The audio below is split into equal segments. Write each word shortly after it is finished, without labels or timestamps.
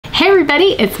Hey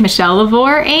everybody, it's Michelle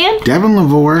LaVore and Devin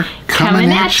LaVore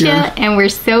coming at you, and we're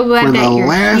so glad that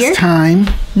you're here. For the last time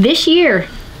this year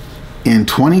in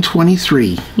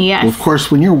 2023. Yes. Well, of course,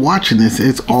 when you're watching this,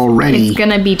 it's already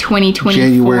gonna be 2024.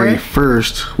 January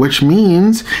 1st, which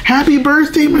means happy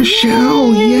birthday,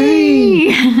 Michelle! Yay!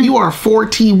 You are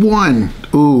 41.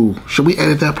 Ooh, should we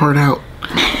edit that part out?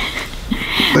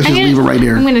 Let's just leave it right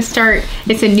there. I'm gonna start.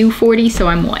 It's a new 40, so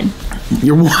I'm 1.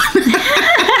 You're 1.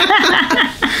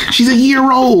 She's a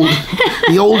year old.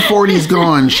 The old 40's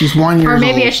gone. She's 1 year old. Or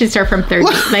maybe I should start from 30.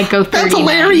 Like go 30. That's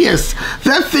hilarious.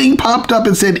 That thing popped up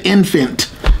and said infant.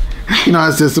 You know,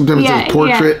 it says sometimes it says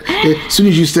portrait. Yeah. As soon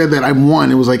as you said that I'm 1,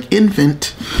 it was like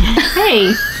infant.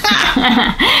 Hey.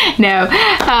 No.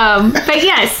 But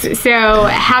yes, so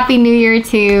happy New Year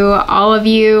to all of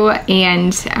you.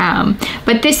 And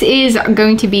but this is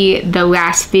going to be the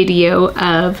last video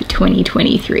of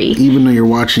 2023. Even though you're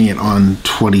watching it on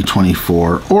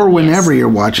 2024 or whenever you're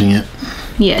watching it.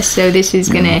 Yes, so this is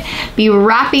going to be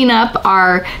wrapping up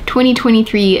our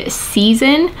 2023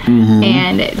 season,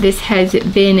 and this has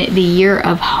been the year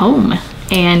of home,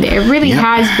 and it really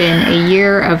has been a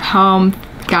year of home.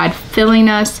 God filling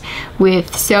us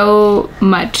with so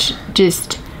much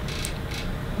just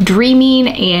dreaming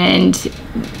and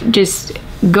just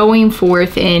going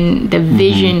forth in the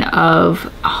vision of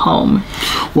home.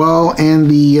 Well, and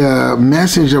the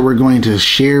message that we're going to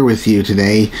share with you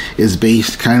today is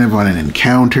based kind of on an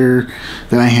encounter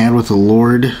that I had with the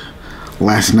Lord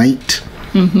last night,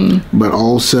 but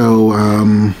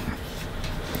also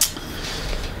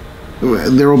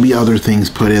there will be other things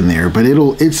put in there, but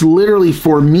it's literally,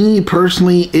 for me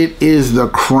personally, it is the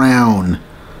crown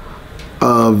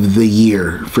of the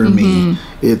year for me.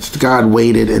 It's God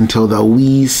waited until the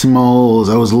wee smalls.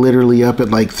 I was literally up at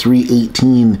like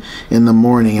 3:18 in the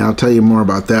morning. I'll tell you more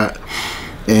about that.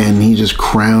 And he just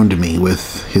crowned me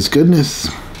with his goodness.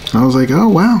 I was like, oh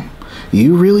wow,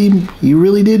 you really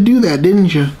did do that,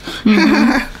 didn't you?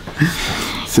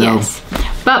 So. Yes.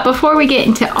 But before we get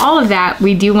into all of that,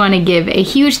 we do want to give a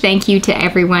huge thank you to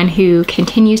everyone who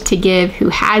continues to give, who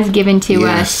has given to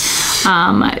us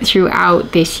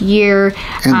throughout this year.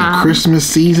 And the Christmas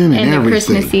season and everything. The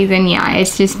Christmas season,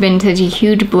 it's just been such a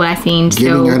huge blessing.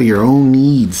 Giving out of your own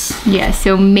needs. Yeah,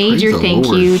 so major thank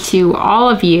you to all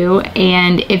of you.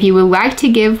 And if you would like to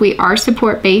give, we are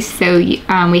support-based. So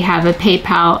we have a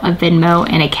PayPal, a Venmo,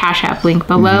 and a Cash App link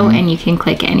below, and you can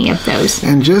click any of those.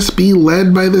 And just be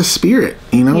led by the Spirit.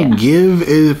 You know, give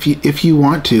if you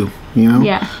want to. You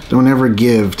know, don't ever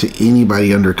give to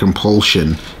anybody under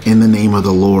compulsion in the name of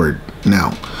the Lord.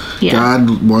 No,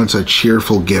 God wants a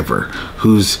cheerful giver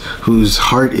whose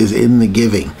heart is in the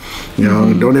giving. You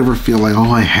know, don't ever feel like,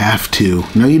 oh, I have to.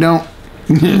 No, you don't.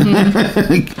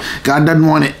 God doesn't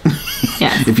want it.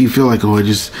 If you feel like, oh,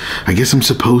 I guess I'm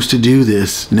supposed to do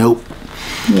this. Nope.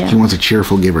 He wants a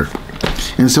cheerful giver.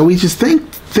 And so we just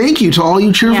thank you to all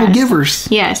you cheerful givers.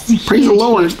 Yes. Praise the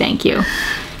Lord. Huge thank you.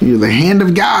 You're the hand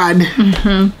of God.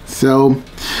 So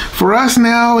for us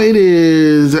now, it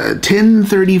is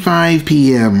 10:35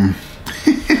 p.m.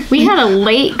 We had a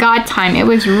late God time. It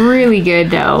was really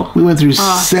good, though. We went through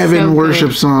 7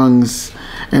 worship songs,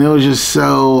 and it was just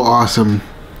so awesome.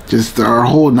 Just our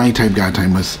whole nighttime God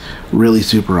time was really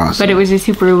super awesome. But it was a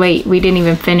super late. We didn't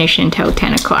even finish until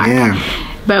 10 o'clock. Yeah.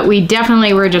 But we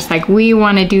definitely were just like, we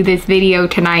want to do this video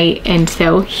tonight, and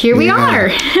so here we are.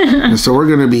 And so we're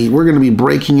gonna be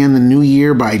breaking in the new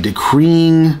year by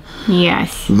decreeing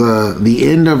the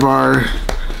end of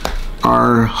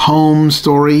our home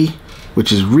story,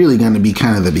 which is really going to be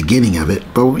kind of the beginning of it.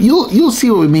 But you'll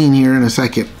see what we mean here in a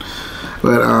second.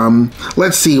 But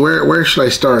let's see, where should I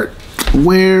start?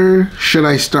 Where should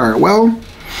I start? Well,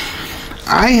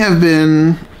 I have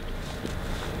been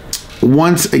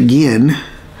once again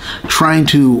trying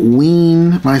to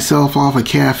wean myself off of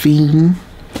caffeine.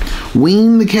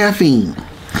 Wean the caffeine.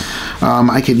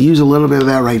 I could use a little bit of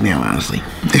that right now, honestly.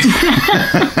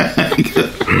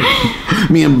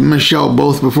 Me and Michelle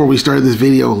both, before we started this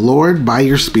video, Lord, by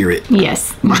your Spirit.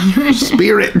 Yes. By your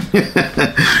Spirit.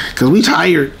 Because we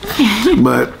tired.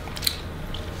 But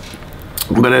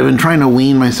I've been trying to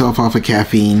wean myself off of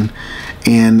caffeine,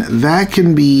 and that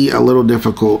can be a little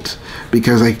difficult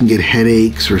because I can get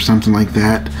headaches or something like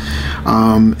that.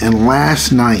 And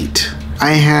last night,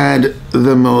 I had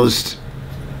the most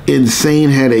insane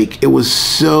headache. It was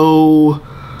so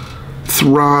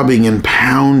throbbing and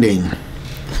pounding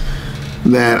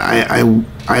that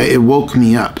it woke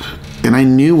me up, and I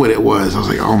knew what it was. I was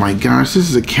like, oh my gosh, this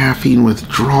is a caffeine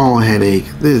withdrawal headache.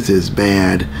 This is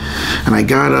bad. And I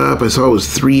got up, I saw it was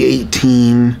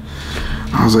 3:18.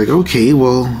 I was like, okay,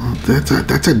 well,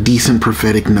 that's a decent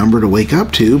prophetic number to wake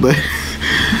up to, but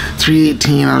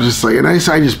 3:18, I was just like, and I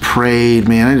just prayed,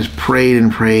 man. I just prayed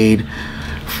and prayed.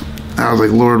 I was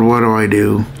like, Lord, what do I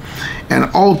do? And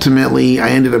ultimately, I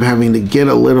ended up having to get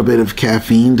a little bit of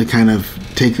caffeine to kind of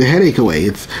take the headache away.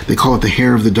 They call it the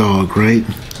hair of the dog, right?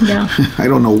 Yeah. I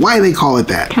don't know why they call it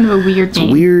that. Kind of a weird name. It's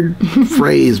a weird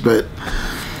phrase, but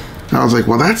I was like,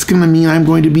 well, that's going to mean I'm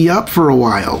going to be up for a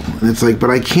while. And it's like, but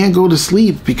I can't go to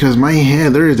sleep because my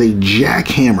head, there is a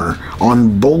jackhammer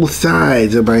on both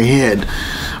sides of my head.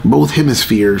 Both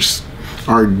hemispheres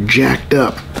are jacked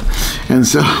up. And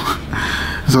so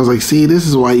I was like, see, this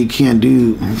is why you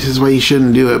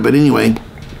shouldn't do it. But anyway,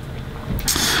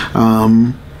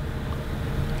 and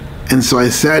so I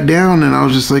sat down and I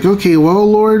was just like, okay, well,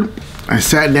 Lord, I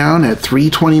sat down at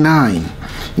 3:29,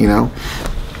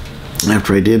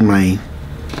 after I did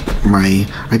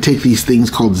I take these things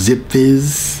called Zip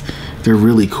Fizz. They're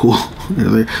really cool.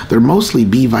 They're mostly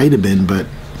B vitamin, but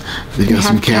they got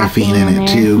some caffeine in it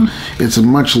too. It's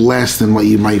much less than what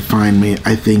you might find,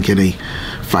 I think, in a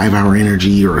 5-Hour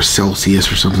Energy or a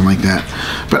Celsius or something like that.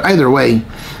 But either way,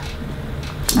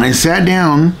 I sat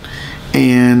down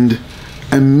and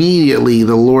immediately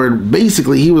the Lord,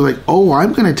 basically, he was like, oh,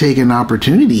 I'm going to take an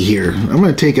opportunity here. I'm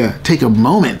going to take a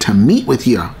moment to meet with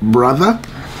you, brother.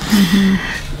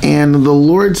 Mm-hmm. And the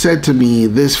Lord said to me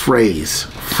this phrase,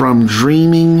 from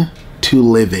dreaming to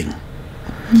living.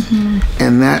 Mm-hmm.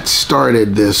 And that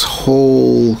started this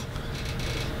whole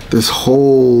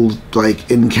like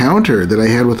encounter that I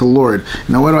had with the Lord.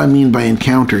 Now, what do I mean by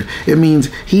encounter? It means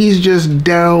he's just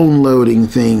downloading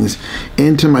things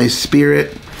into my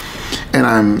spirit, and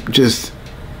I'm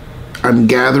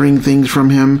gathering things from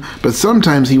him, but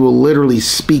sometimes he will literally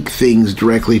speak things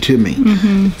directly to me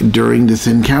during this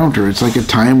encounter. It's like a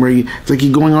time where it's like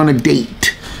you're going on a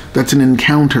date. That's an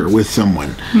encounter with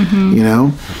someone,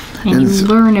 And you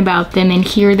learn about them and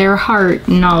hear their heart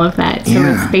and all of that. So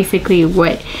it's basically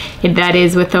what that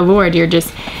is with the Lord. You're just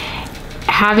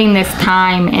having this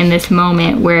time and this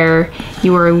moment where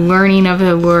you are learning of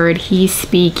the Lord. He's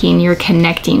speaking. You're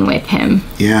connecting with him.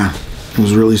 Yeah, it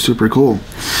was really super cool.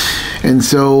 And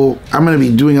so I'm going to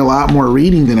be doing a lot more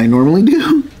reading than I normally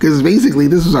do, because basically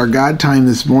this was our God time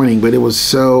this morning, but it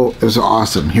was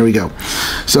awesome. Here we go.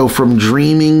 So from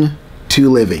dreaming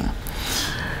to living.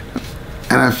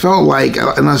 And I felt like,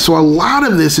 so a lot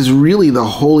of this is really the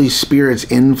Holy Spirit's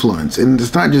influence. And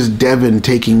it's not just Devin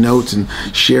taking notes and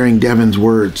sharing Devin's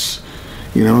words.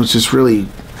 It's just really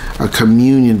a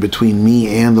communion between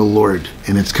me and the Lord.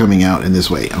 And it's coming out in this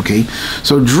way, okay?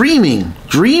 So dreaming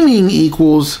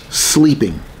equals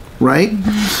sleeping, right?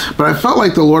 Mm-hmm. But I felt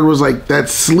like the Lord was like, that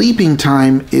sleeping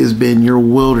time has been your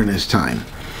wilderness time.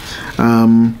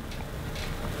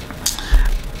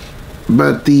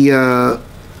 But the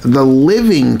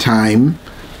living time,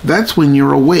 that's when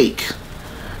you're awake.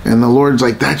 And the Lord's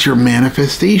like, that's your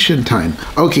manifestation time.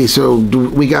 Okay, so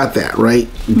we got that, right?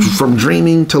 Mm-hmm. From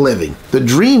dreaming to living. The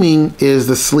dreaming is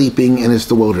the sleeping and it's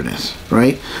the wilderness,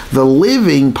 right? The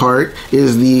living part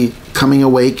is the coming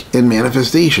awake and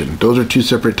manifestation. Those are two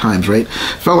separate times, right?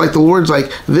 Felt like the Lord's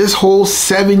like, this whole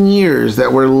 7 years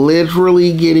that we're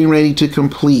literally getting ready to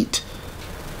complete.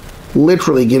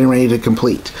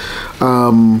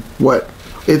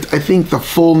 I think the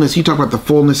fullness, you talk about the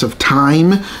fullness of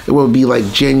time, it will be like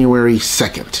January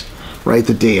 2nd, right?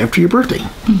 The day after your birthday.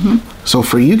 Mm-hmm. So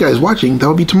for you guys watching, that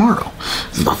will be tomorrow.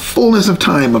 So the fullness of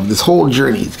time of this whole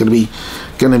journey is going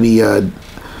to be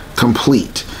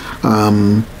complete.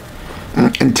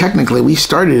 And technically, we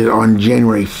started it on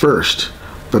January 1st,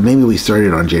 but maybe we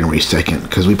started on January 2nd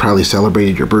because we probably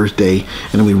celebrated your birthday,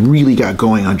 and then we really got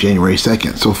going on January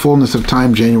 2nd. So fullness of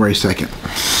time, January 2nd.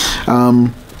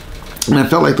 And I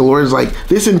felt like the Lord's like,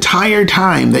 this entire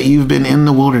time that you've been in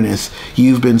the wilderness,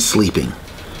 you've been sleeping.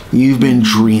 You've been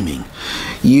dreaming.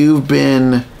 You've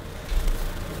been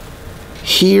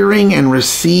hearing and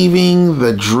receiving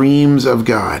the dreams of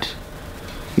God.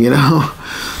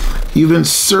 You've been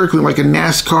circling like a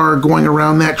NASCAR, going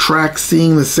around that track,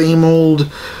 seeing the same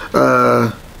old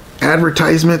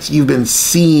advertisements. You've been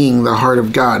seeing the heart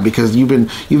of God because you've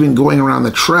been going around the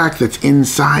track that's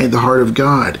inside the heart of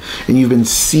God, and you've been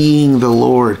seeing the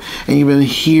Lord, and you've been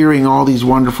hearing all these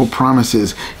wonderful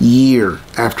promises year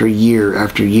after year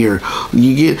after year.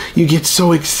 You get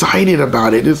so excited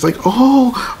about it. It's like,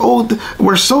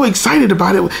 we're so excited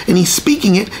about it, and he's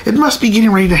speaking it. It must be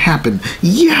getting ready to happen.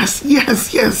 Yes,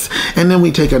 yes, yes. And then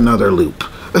we take another loop.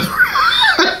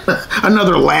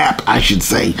 Another lap, I should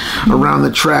say, around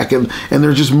the track, and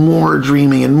there's just more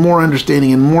dreaming and more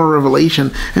understanding and more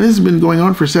revelation, and this has been going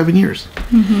on for 7 years.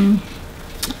 Mm-hmm.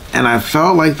 And I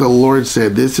felt like the Lord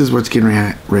said, this is what's getting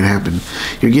ready to happen.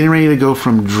 You're getting ready to go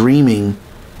from dreaming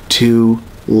to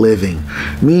living.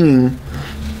 Meaning,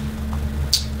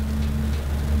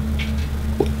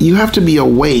 you have to be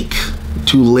awake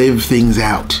to live things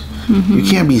out. Mm-hmm. You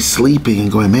can't be sleeping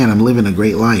and going, man, I'm living a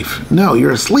great life. No,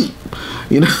 you're asleep,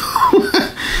 you know?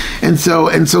 and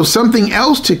so something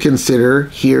else to consider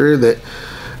here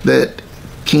that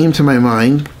came to my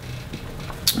mind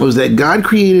was that God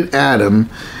created Adam,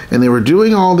 and they were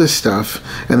doing all this stuff,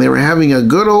 and they were having a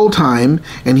good old time,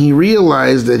 and he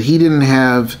realized that he didn't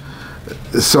have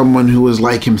someone who was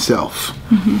like himself.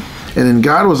 Mm-hmm. And then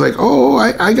God was like, oh,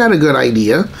 I got a good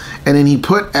idea. And then he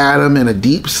put Adam in a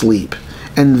deep sleep.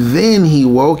 And then he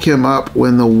woke him up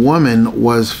when the woman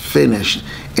was finished,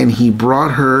 and he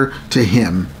brought her to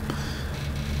him.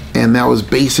 And that was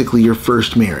basically your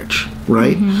first marriage,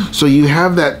 right? Mm-hmm. So you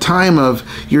have that time of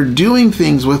you're doing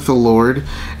things with the Lord,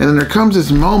 and then there comes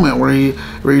this moment where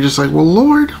you're just like, well,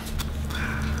 Lord,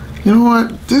 you know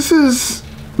what? This is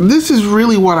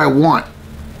really what I want.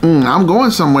 I'm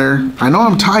going somewhere. I know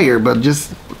I'm tired, but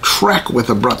just trek with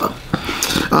a brother.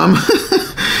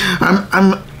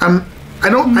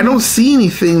 I don't see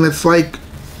anything that's like,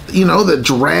 you know, the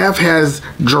giraffe has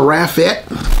giraffette.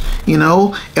 You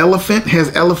know, elephant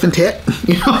has elephantette.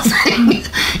 You know what I'm saying?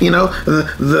 You know,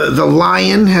 the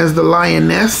lion has the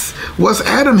lioness. What's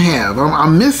Adam have?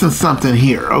 I'm missing something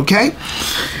here, okay?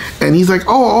 And he's like,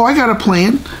 oh, I got a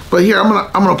plan. But here, I'm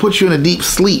gonna put you in a deep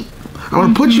sleep. I'm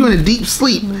gonna put you in a deep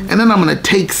sleep, and then I'm gonna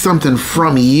take something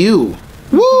from you.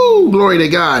 Woo! Glory to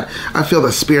God. I feel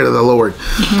the Spirit of the Lord.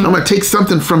 Mm-hmm. I'm gonna take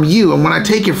something from you, and when I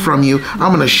take it from you,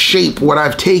 I'm gonna shape what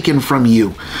I've taken from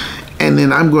you. And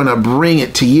then I'm going to bring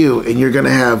it to you, and you're going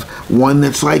to have one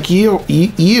that's like you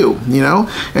know?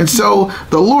 And so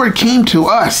the Lord came to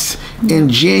us in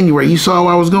January. You saw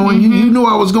where I was going? Mm-hmm. You knew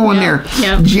I was going there.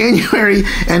 Yep. January.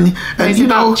 And it's you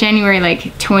about know, January, like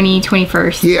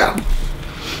 21st. Yeah.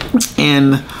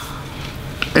 And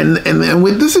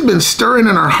this has been stirring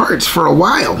in our hearts for a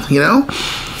while, you know?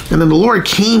 And then the Lord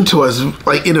came to us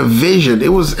like in a vision. It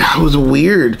was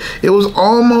weird. It was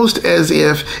almost as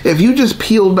if you just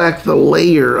peeled back the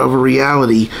layer of a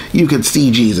reality, you could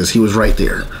see Jesus. He was right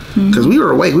there. Because we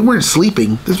were awake. We weren't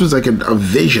sleeping. This was like a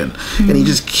vision. Mm-hmm. And he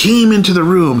just came into the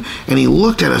room, and he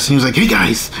looked at us, and he was like, hey,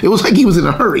 guys. It was like he was in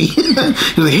a hurry. He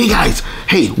was like, hey, guys.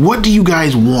 Hey, what do you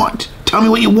guys want? Tell me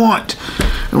what you want.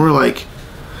 And we're like...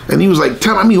 And he was like,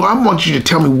 I want you to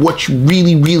tell me what you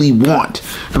really, really want.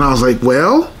 And I was like,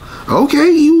 well, okay,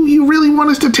 you really want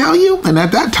us to tell you? And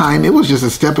at that time, it was just a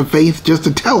step of faith just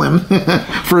to tell him.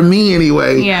 For me,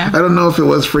 anyway. Yeah. I don't know if it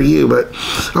was for you, but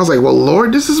I was like, well,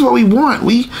 Lord, this is what we want.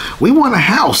 We want a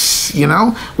house, you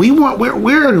know?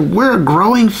 We're a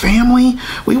growing family.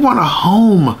 We want a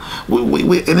home.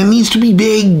 And it needs to be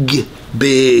big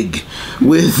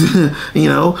with, you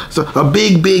know, so a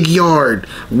big yard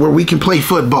where we can play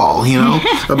football, you know,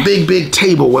 a big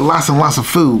table with lots and lots of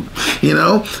food, you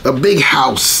know, a big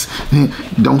house.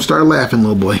 Don't start laughing,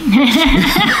 little boy.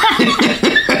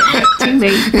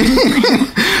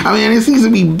 I mean, it needs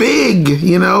to be big,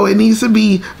 you know. It needs to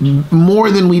be more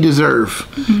than we deserve.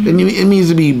 Mm-hmm. It needs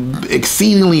to be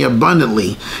exceedingly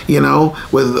abundantly, you know,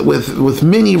 with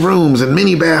many rooms and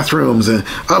many bathrooms and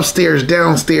upstairs,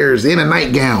 downstairs, in a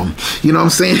nightgown. You know what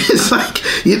I'm saying? It's like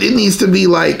it needs to be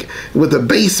like with a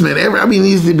basement. It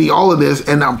needs to be all of this.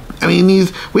 And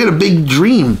we had a big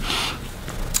dream.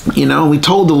 You know, we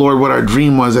told the Lord what our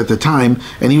dream was at the time,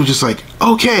 and he was just like,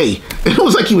 okay. It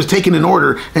was like he was taking an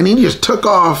order, and he just took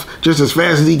off just as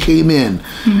fast as he came in.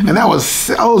 Mm-hmm. And that was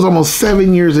almost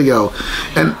 7 years ago.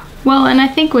 And I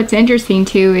think what's interesting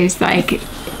too is like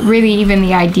really even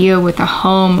the idea with a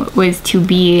home was to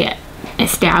be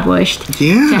established.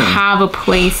 Yeah. To have a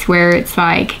place where it's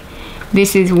like,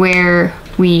 this is where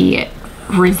we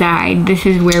reside, this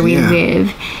is where we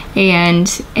live, and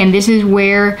this is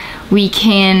where we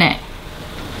can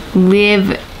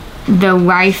live the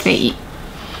life that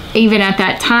even at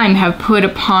that time have put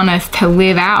upon us to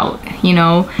live out, you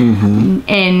know. Mm-hmm.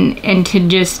 and to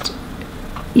just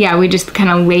we just kind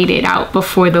of laid it out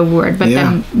before the Lord. But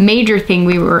the major thing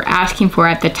we were asking for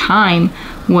at the time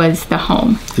was the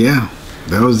home.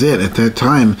 That was it at that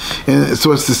time. And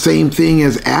so it's the same thing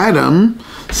as Adam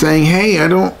saying, hey,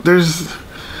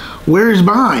 where's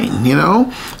mine, you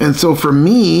know? And so for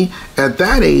me, at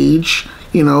that age,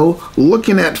 you know,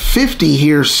 looking at 50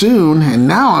 here soon, and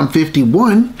now I'm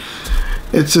 51,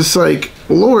 it's just like,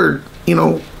 Lord, you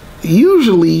know,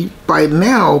 usually by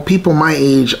now, people my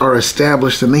age are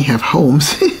established and they have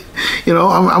homes. You know,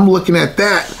 I'm looking at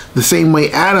that the same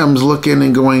way Adam's looking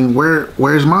and going,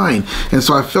 where's mine? And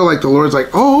so I feel like the Lord's like,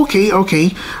 oh,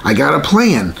 okay, I got a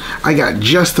plan. I got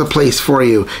just the place for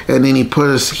you. And then he put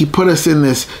us in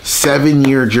this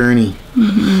 7-year journey.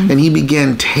 And he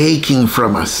began taking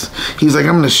from us. He's like,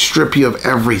 I'm going to strip you of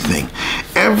everything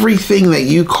that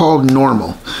you called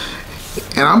normal.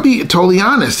 And I'll be totally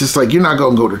honest. It's like, you're not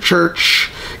going to go to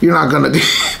church. You're not going to,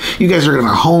 you guys are going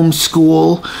to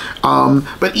homeschool.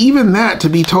 But even that, to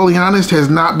be totally honest, has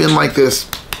not been like this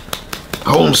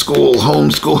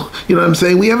homeschool. You know what I'm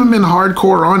saying? We haven't been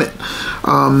hardcore on it.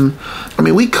 I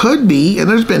mean, we could be, and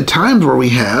there's been times where we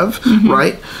have,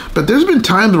 right? But there's been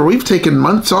times where we've taken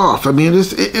months off. I mean,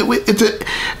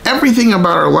 everything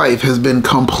about our life has been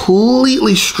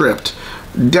completely stripped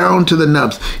down to the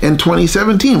nubs. In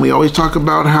 2017, we always talk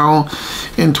about how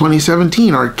in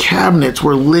 2017 our cabinets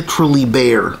were literally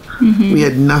bare. We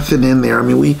had nothing in there. I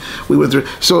mean, we went through.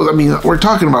 So I mean, we're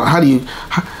talking about how it's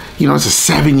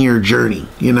a 7-year journey,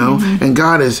 you know, and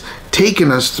God has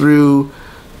taken us through.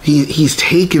 He's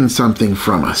taken something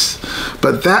from us,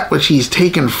 but that which he's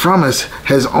taken from us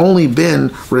has only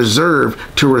been reserved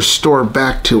to restore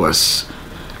back to us,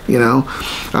 you know.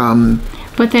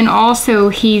 But then also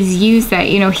he's used that,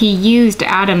 he used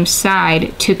Adam's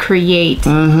side to create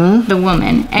the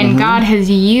woman. And God has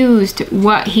used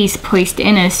what he's placed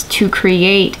in us to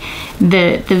create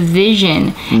the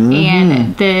vision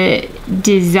and the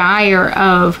desire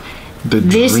of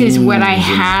this is what I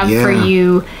have for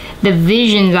you, the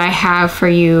visions I have for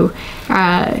you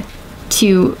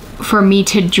for me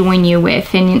to join you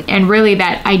with. And really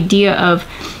that idea of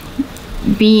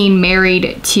being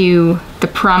married to the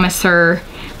promiser,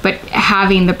 but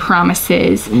having the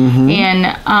promises.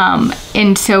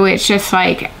 And so it's just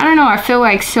like, I don't know, I feel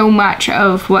like so much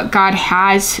of what God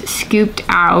has scooped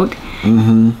out,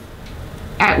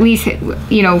 at least,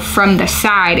 from the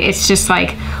side, it's just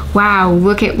like, wow,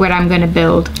 look at what I'm going to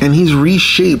build. And he's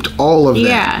reshaped all of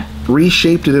that.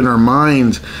 Reshaped it in our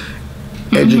minds.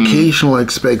 Educational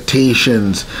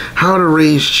expectations, how to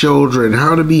raise children,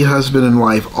 how to be husband and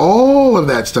wife, all of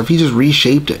that stuff. He just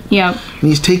reshaped it. Yep. And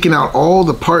he's taken out all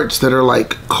the parts that are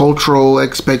like cultural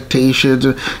expectations.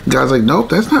 God's like, nope,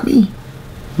 that's not me.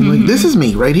 Like, this is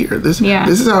me right here. This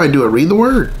is how I do it. Read the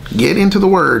word. Get into the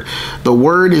word. The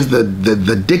word is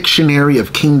the dictionary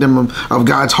of kingdom of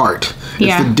God's heart.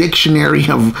 It's the dictionary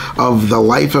of the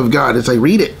life of God. It's like,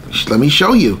 read it. Let me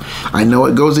show you. I know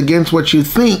it goes against what you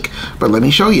think, but let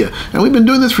me show you. And we've been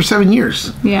doing this for 7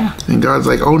 years. Yeah. And God's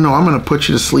like, oh no, I'm going to put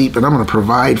you to sleep and I'm going to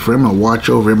provide for him. I'm going to watch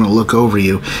over him. I'm going to look over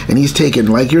you. And he's taken,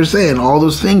 like you're saying, all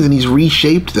those things and he's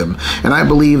reshaped them. And I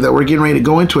believe that we're getting ready to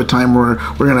go into a time where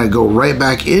we're going to go right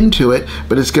back into it,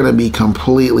 but it's going to be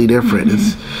completely different.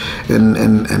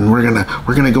 And we're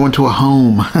gonna go into a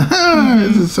home.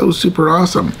 This is so super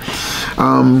awesome.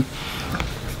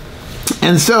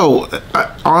 And so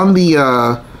on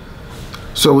the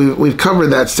so we've covered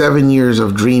that 7 years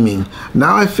of dreaming.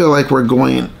 Now I feel like we're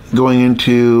going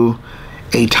into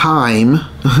a time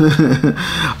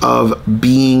of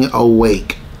being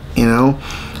awake, you know.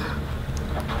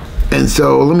 And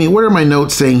so what are my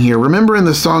notes saying here? Remember in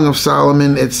the Song of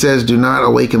Solomon, it says, do not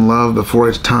awaken love before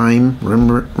it's time.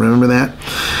 Remember that?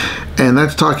 And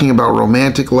that's talking about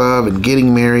romantic love and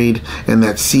getting married and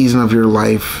that season of your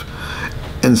life.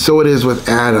 And so it is with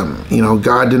Adam. You know,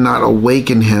 God did not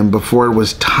awaken him before it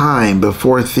was time,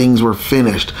 before things were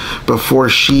finished, before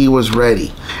she was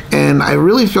ready. And I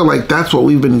really feel like that's what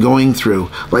we've been going through.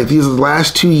 Like these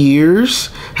last 2 years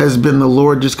has been the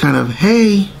Lord just kind of,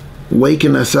 hey,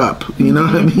 waking us up, you know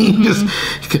what I mean? Just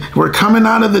we're coming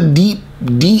out of the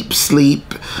deep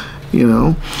sleep, you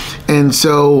know. And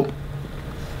so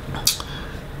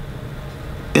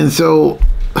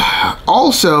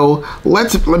also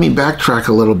let me backtrack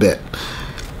a little bit.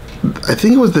 I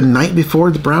think it was the night before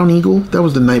the brown eagle. That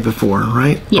was the night before,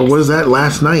 right? Yes. Or was that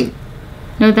last night?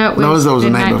 No, that was the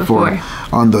night before.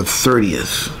 On the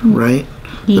 30th, right?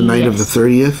 The night of the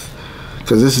 30th,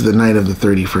 because this is the night of the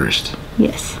 31st.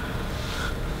 Yes.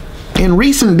 In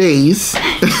recent days,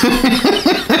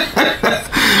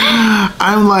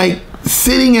 I'm like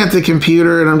sitting at the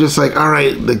computer and I'm just like, all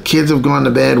right, the kids have gone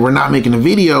to bed. We're not making a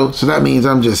video. So that means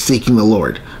I'm just seeking the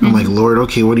Lord. I'm like, Lord,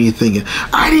 okay, what are you thinking?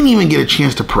 I didn't even get a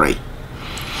chance to pray.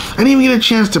 I'm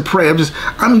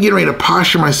getting ready to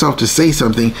posture myself to say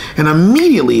something. And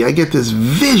immediately I get this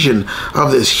vision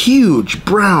of this huge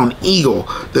brown eagle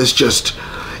that's just,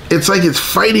 it's like it's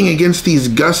fighting against these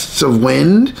gusts of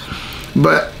wind,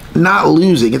 but not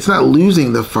losing. It's not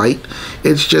losing the fight.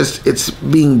 It's just, it's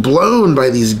being blown by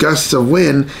these gusts of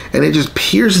wind, and it just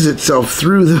pierces itself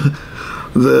through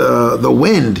the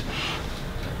wind.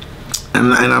 And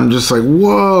And I'm just like,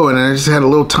 whoa. And I just had a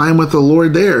little time with the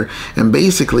Lord there. And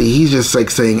basically, he's just like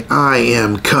saying, I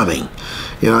am coming.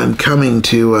 I'm coming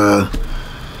to...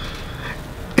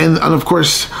 And of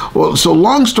course, well, so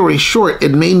long story short,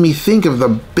 it made me think of the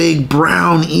big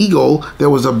brown eagle that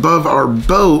was above our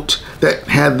boat that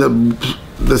had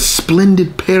the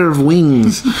splendid pair of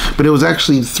wings, but it was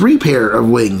actually 3 pair of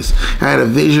wings. I had a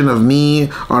vision of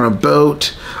me on a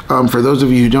boat. For those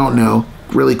of you who don't know,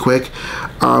 really quick,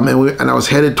 and I was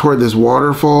headed toward this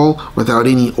waterfall without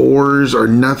any oars or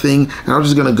nothing, and I was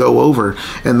just going to go over,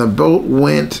 and the boat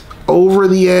went over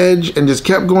the edge and just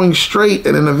kept going straight,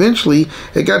 and then eventually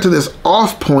it got to this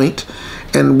off point,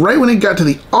 and right when it got to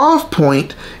the off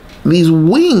point, these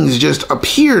wings just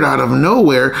appeared out of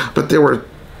nowhere, but there were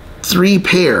 3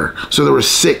 pair, so there were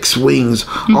 6 wings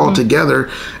altogether,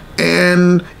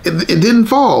 and it didn't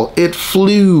fall, it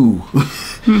flew.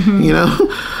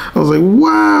 I was like,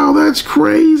 wow, that's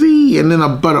crazy. And then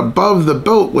but above the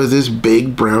boat was this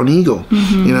big brown eagle,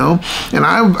 and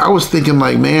I was thinking,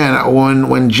 like, man,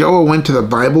 when Joel went to the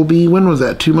Bible Bee, when was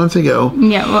that, 2 months ago?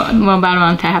 Yeah, well, about a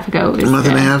month and a half ago. A month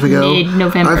and a half ago?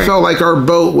 Mid-November. I felt like our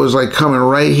boat was like coming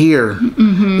right here,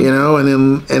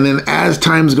 and then as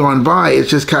time's gone by,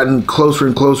 it's just gotten closer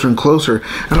and closer and closer.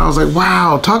 And I was like,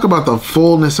 wow, talk about the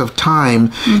fullness of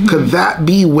time. Could that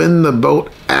be when the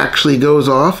boat actually goes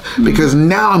off? Because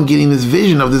now I'm getting this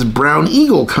vision of this brown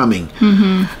eagle coming,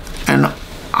 and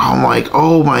I'm like,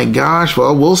 oh my gosh,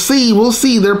 well, we'll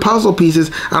see. They're puzzle pieces.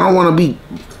 I don't want to be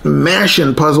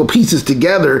mashing puzzle pieces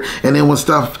together, and then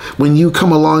when you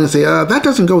come along and say, that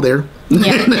doesn't go there, and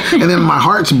then my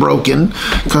heart's broken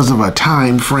because of a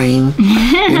time frame,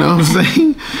 you know what I'm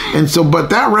saying? And so, but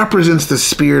that represents the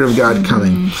Spirit of God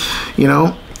coming,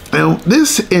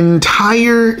 this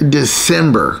entire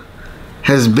December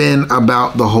has been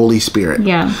about the Holy Spirit.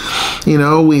 Yeah.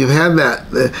 We've had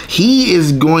that. He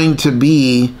is going to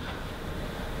be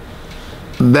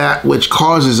that which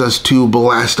causes us to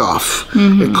blast off.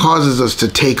 It causes us to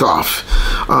take off.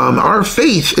 Our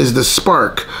faith is the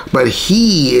spark, but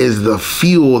he is the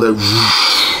fuel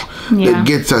that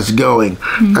gets us going.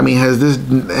 I mean, has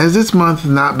this month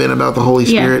not been about the Holy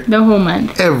Spirit? Yeah, the whole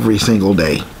month. Every single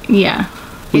day. Yeah.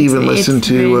 We even listened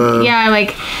to...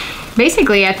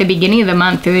 basically at the beginning of the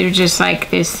month, it was just like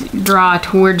this draw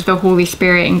towards the Holy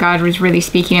Spirit, and God was really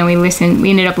speaking, and we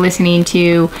ended up listening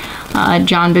to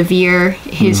John LaVore,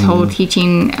 his whole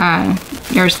teaching.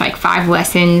 There's like 5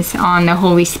 lessons on the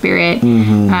Holy Spirit,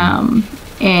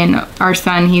 and our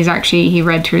son, he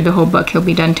read through the whole book. He'll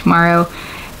be done tomorrow.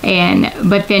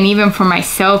 But then even for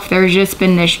myself, there's just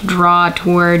been this draw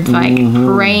towards like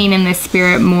praying in the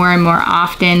Spirit more and more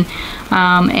often.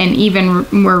 And even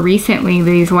more recently,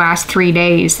 these last 3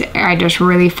 days, I just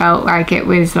really felt like it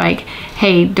was like,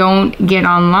 hey, don't get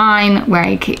online,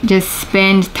 like just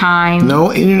spend time. No,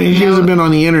 he hasn't been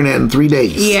on the internet in 3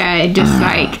 days. Yeah, just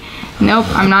like, nope,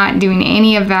 I'm not doing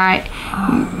any of that.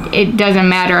 It doesn't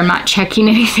matter, I'm not checking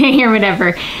anything or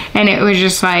whatever. And it was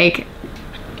just like,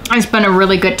 it's been a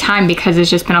really good time because it's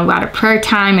just been a lot of prayer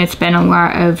time. It's been a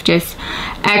lot of just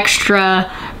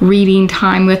extra reading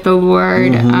time with the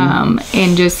Lord,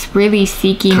 and just really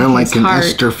seeking kind of his like heart. an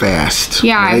Esther fast.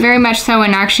 Yeah, right? very much so.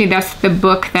 And actually, that's the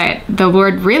book that the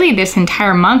Lord really this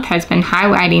entire month has been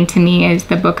highlighting to me, is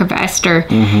the book of Esther.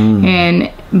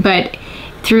 But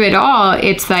through it all,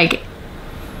 it's like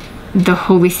the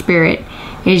Holy Spirit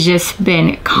has just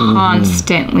been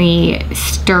constantly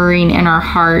stirring in our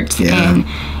hearts, and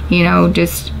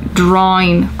just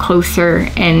drawing closer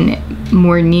and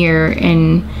more near,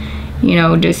 and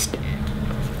just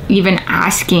even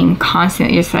asking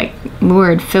constantly, just like,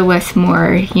 Lord, fill us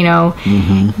more,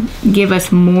 give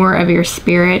us more of your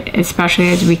Spirit, especially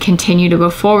as we continue to go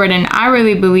forward. And I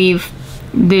really believe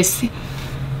this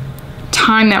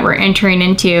time that we're entering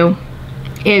into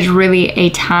is really a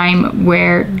time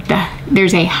where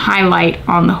there's a highlight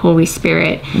on the Holy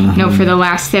Spirit. For the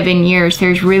last 7 years,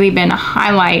 there's really been a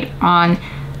highlight on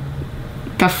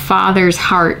the Father's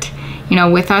heart.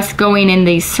 With us going in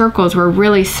these circles, we're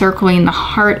really circling the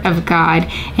heart of God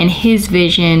and his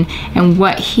vision and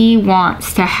what he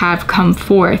wants to have come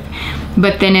forth.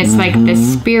 But then it's like the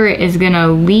Spirit is going to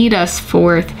lead us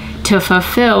forth to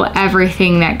fulfill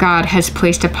everything that God has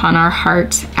placed upon our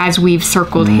hearts as we've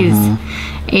circled his.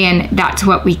 And that's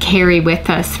what we carry with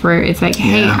us, where it's like,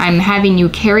 hey, I'm having you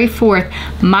carry forth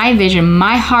my vision,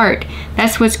 my heart.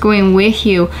 That's what's going with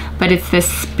you. But it's the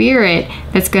Spirit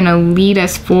that's going to lead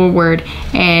us forward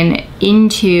and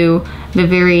into the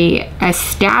very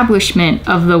establishment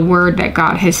of the word that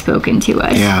God has spoken to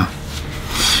us. Yeah.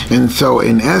 And so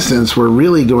in essence, we're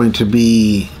really going to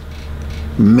be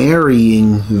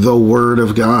marrying the Word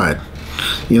of God.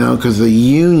 You know, because the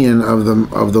union of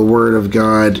the Word of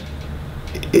God,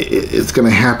 it's going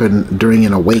to happen during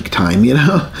an awake time, you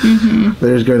know.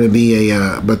 There's going to be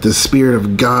but the Spirit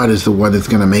of God is the one that's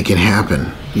going to make it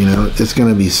happen. You know, it's going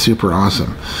to be super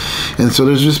awesome. And so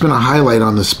there's just been a highlight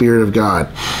on the Spirit of God.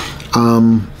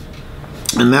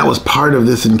 And that was part of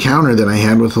this encounter that I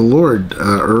had with the Lord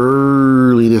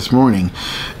early this morning,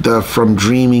 from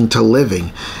dreaming to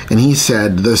living. And he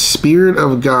said, the Spirit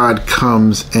of God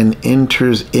comes and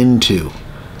enters into.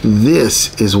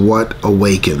 This is what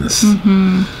awakens.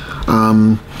 And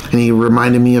he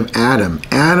reminded me of Adam.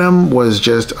 Adam was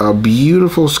just a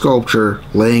beautiful sculpture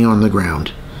laying on the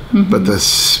ground. But the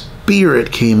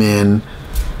Spirit came in,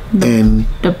 and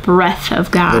the breath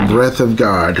of God. The breath of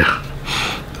God.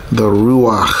 The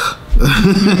Ruach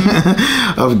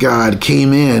of God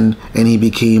came in, and he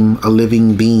became a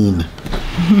living being.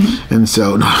 And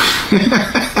so,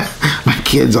 my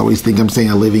kids always think I'm saying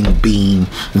a living being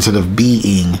instead of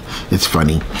being. It's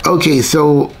funny. Okay,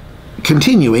 so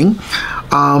continuing,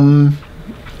 the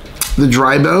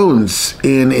dry bones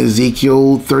in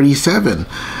Ezekiel 37.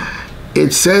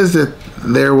 It says that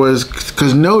there was,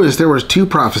 because notice there was 2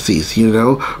 prophecies, you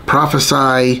know,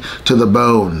 prophesy to the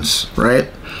bones, right?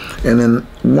 And then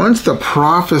once the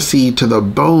prophecy to the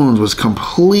bones was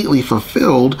completely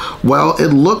fulfilled, well, it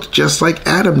looked just like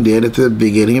Adam did at the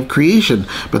beginning of creation,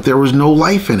 but there was no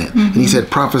life in it. And he said,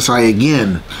 prophesy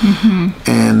again.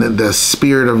 And the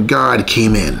Spirit of God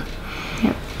came in.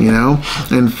 You know,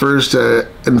 in First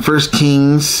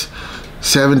Kings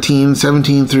 17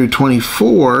 through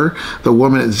 24, the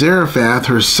woman at Zarephath,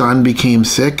 her son became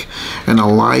sick, and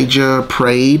Elijah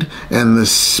prayed, and the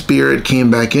Spirit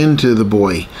came back into the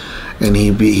boy, and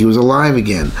he was alive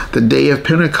again. The day of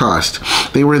Pentecost,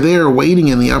 they were there waiting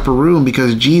in the upper room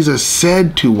because Jesus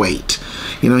said to wait.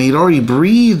 You know, he'd already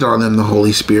breathed on them the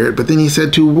Holy Spirit, but then he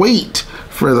said to wait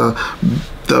for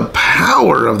the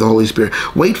power of the Holy Spirit.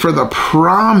 Wait for the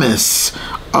promise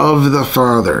of the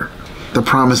Father. The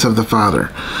promise of the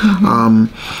Father. And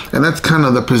that's kind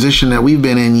of the position that we've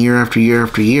been in year after year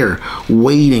after year,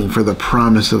 waiting for the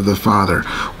promise of the Father,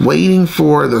 waiting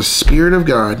for the Spirit of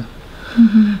God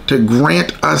to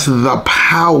grant us the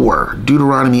power,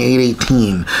 Deuteronomy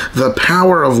 8:18, the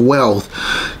power of wealth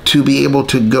to be able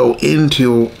to go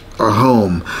into a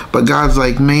home. But God's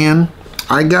like, man,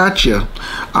 I got you.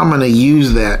 I'm going to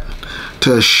use that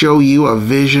to show you a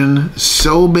vision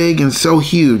so big and so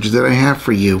huge that I have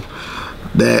for you,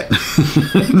 that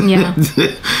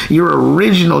your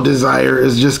original desire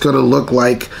is just going to look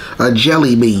like a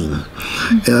jelly bean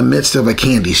in the midst of a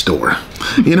candy store.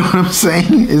 You know what I'm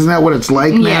saying? Isn't that what it's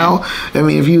like now? I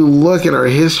mean, if you look at our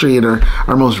history and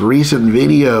our most recent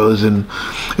videos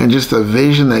and just the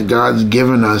vision that God's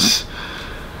given us,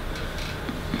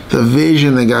 the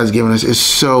vision that God's given us is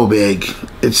so big.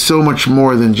 It's so much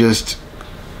more than just,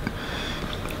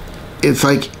 it's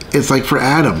like for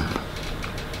Adam.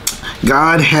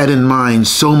 God had in mind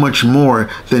so much more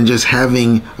than just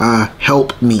having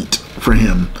help meet for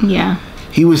him. Yeah.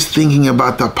 He was thinking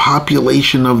about the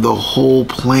population of the whole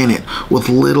planet with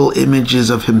little images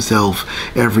of himself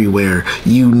everywhere,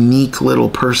 unique little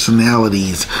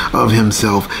personalities of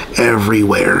himself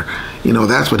everywhere. You know,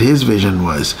 that's what his vision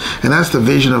was. And that's the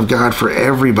vision of God for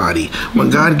everybody. When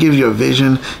God gives you a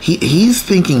vision, he's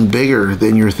thinking bigger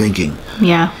than you're thinking.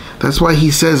 Yeah. That's why he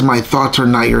says, my thoughts are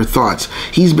not your thoughts.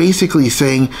 He's basically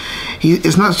saying,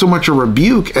 it's not so much a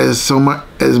rebuke as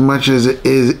much as it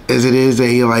is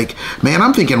a, like, man,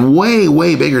 I'm thinking way,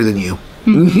 way bigger than you.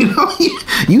 You know,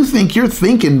 you think you're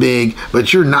thinking big,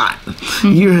 but you're not.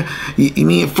 I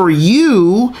mean, for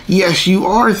you, yes, you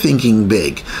are thinking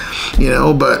big, you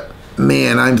know, but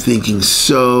man, I'm thinking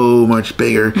so much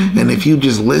bigger. And if you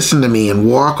just listen to me and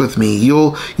walk with me,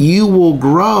 you will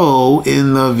grow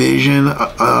in the vision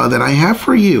that I have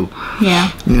for you.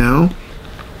 Yeah. You know?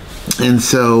 And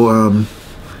so,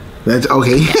 that's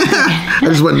okay. I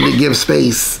just wanted to give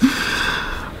space.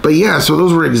 But yeah, so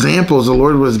those were examples the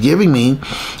Lord was giving me,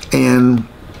 and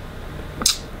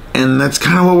that's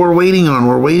kind of what we're waiting on.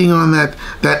 We're waiting on that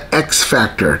X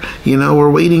factor. You know, we're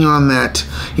waiting on that,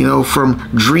 you know, from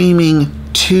dreaming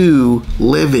to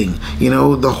living. You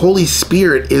know, the Holy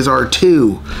Spirit is our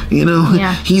 2. You know,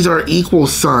 he's our equal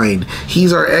sign.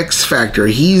 He's our X factor.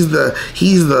 He's the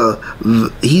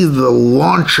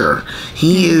launcher.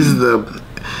 He is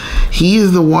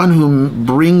the one who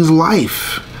brings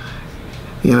life.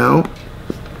 You know,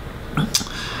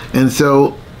 and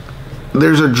so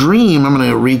there's a dream. I'm going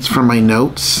to read from my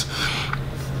notes.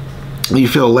 You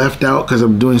feel left out because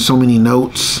I'm doing so many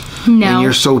notes. No. And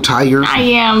you're so tired? I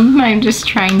am. I'm just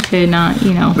trying to not,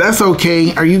 That's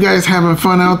okay. Are you guys having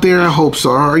fun out there? I hope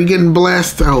so. Are you getting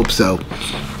blessed? I hope so.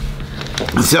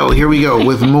 So here we go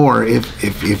with more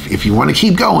if you want to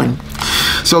keep going.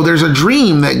 So there's a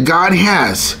dream that God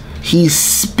has. He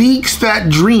speaks that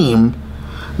dream,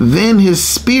 then his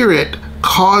spirit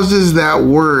causes that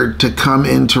word to come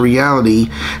into reality,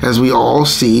 as we all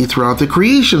see throughout the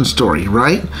creation story,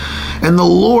 right? And the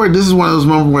Lord, this is one of those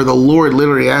moments where the Lord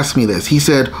literally asked me this. He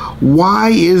said, why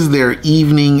is there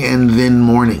evening and then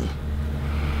morning?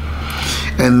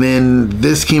 And then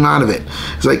this came out of it.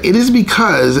 It's like, it is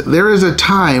because there is a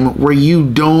time where you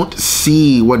don't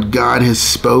see what God has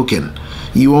spoken.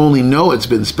 You only know it's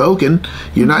been spoken.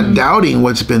 You're not doubting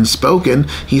what's been spoken.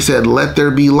 He said, let there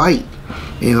be light.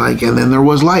 And then there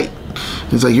was light.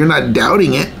 It's like, you're not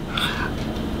doubting it,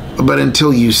 but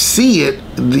until you see it,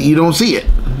 you don't see it.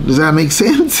 Does that make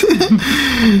sense?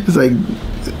 It's like,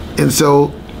 and so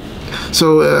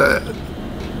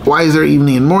why is there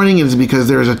evening and morning? It's because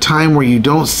there is a time where you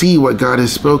don't see what God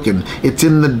has spoken. It's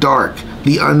in the dark,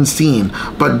 the unseen.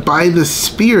 But by the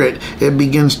Spirit, it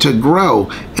begins to grow.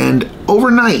 And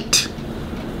overnight,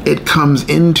 it comes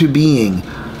into being.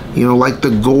 Like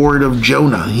the gourd of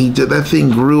Jonah. That thing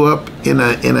grew up in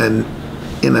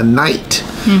a night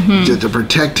just to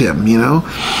protect him,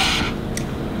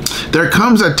 There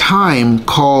comes a time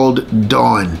called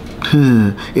dawn.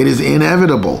 It is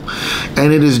inevitable.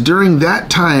 And it is during that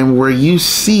time where you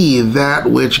see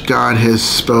that which God has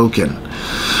spoken.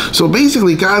 So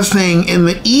basically, God's saying in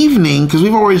the evening, because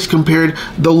we've always compared,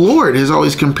 the Lord has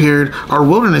always compared our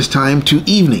wilderness time to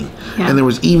evening. Yeah. And there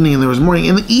was evening and there was morning.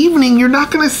 In the evening, you're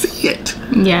not going to see it.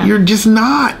 Yeah. You're just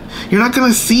not. You're not going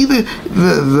to see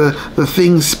the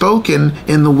things spoken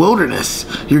in the wilderness.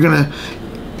 You're going to,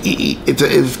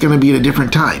 it's going to be at a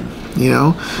different time,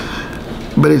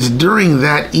 But it's during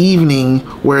that evening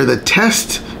where the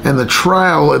test and the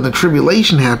trial and the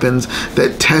tribulation happens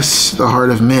that tests the heart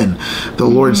of men. The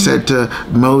Lord said to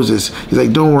Moses, he's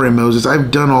like, don't worry, Moses, I've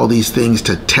done all these things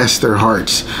to test their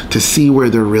hearts, to see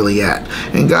where they're really at.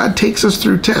 And God takes us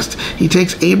through tests. He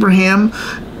takes Abraham,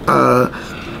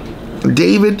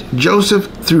 David, Joseph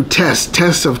through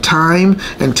tests of time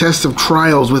and tests of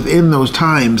trials within those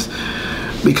times,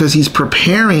 because he's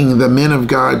preparing the men of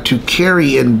God to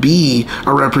carry and be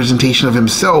a representation of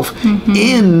himself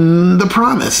in the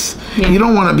promise. Yeah. You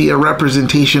don't want to be a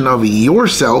representation of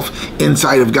yourself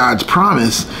inside of God's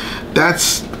promise.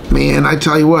 That's, man, I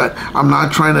tell you what, I'm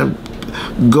not trying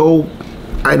to go,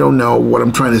 I don't know what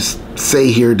I'm trying to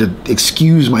say here to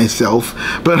excuse myself,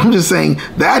 but I'm just saying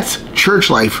that's church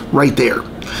life right there.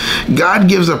 God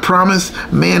gives a promise,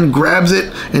 man grabs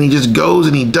it, and he just goes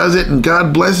and he does it, and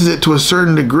God blesses it to a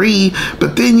certain degree,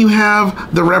 but then you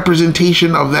have the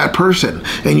representation of that person,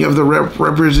 and you have the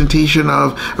representation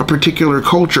of a particular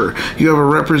culture. You have a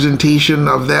representation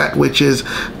of that which is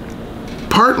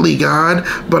partly God,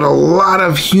 but a lot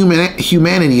of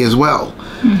humanity as well.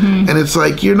 And it's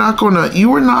like you are not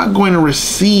going to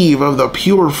receive of the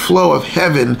pure flow of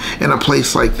heaven in a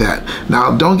place like that.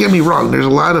 Now, don't get me wrong, there's a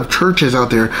lot of churches out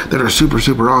there that are super,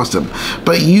 super awesome,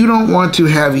 but you don't want to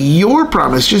have your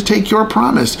promise. Just take your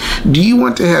promise. Do you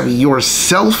want to have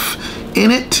yourself in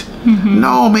it?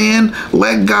 No, man.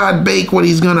 Let God bake what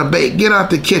he's gonna bake. Get out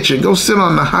the kitchen, go sit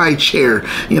on the high chair,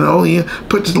 you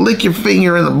lick your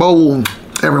finger in the bowl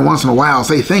every once in a while,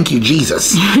 say thank you,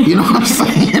 Jesus. You know what I'm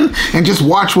saying? And just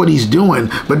watch what he's doing,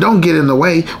 but don't get in the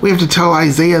way. We have to tell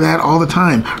Isaiah that all the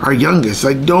time. Our youngest,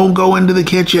 like, don't go into the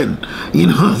kitchen.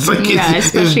 It's like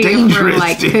it's dangerous.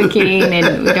 Like cooking,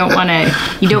 and we don't want to.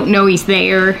 You don't know he's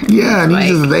there. Yeah, and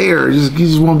he's just there. You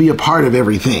just want to be a part of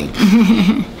everything.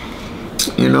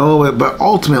 But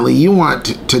ultimately you want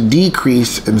to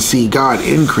decrease and see God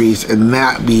increase, and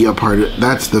that be a part of.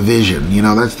 That's the vision.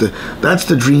 That's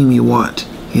the dream you want.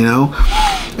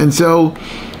 And so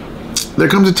there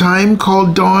comes a time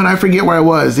called dawn. I forget where I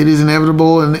was. It is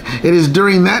inevitable, and it is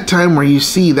during that time where you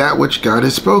see that which God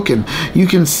has spoken. You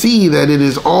can see that it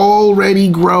is already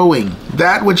growing.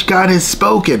 That which God has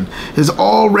spoken is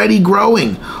already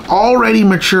growing, already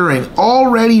maturing,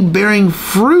 already bearing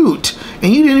fruit,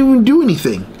 and you didn't even do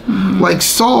anything. Like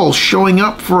Saul showing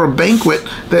up for a banquet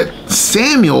that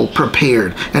Samuel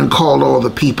prepared and called all the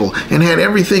people and had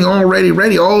everything already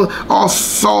ready. All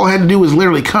Saul had to do was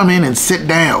literally come in and sit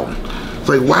down. It's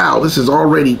like, wow, this is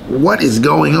already, what is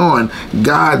going on?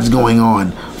 God's going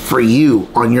on for you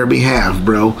on your behalf,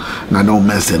 bro. Now don't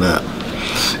mess it up.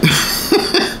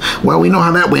 Well, we know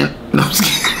how that went. No, I'm just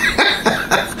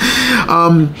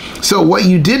kidding. So what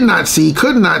you did not see,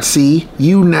 could not see,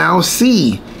 you now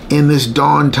see in this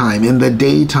dawn time, in the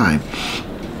daytime.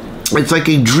 It's like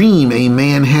a dream a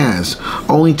man has,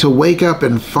 only to wake up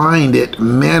and find it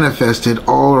manifested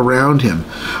all around him.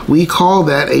 We call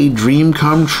that a dream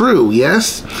come true,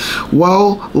 yes?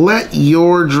 Well, let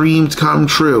your dreams come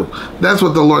true. That's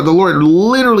what the Lord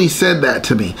literally said that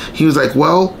to me. He was like,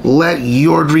 well, let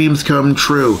your dreams come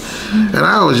true. And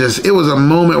it was a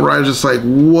moment where I was just like,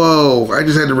 whoa, I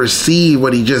just had to receive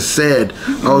what he just said.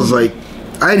 I was like,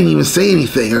 I didn't even say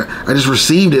anything. I just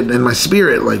received it in my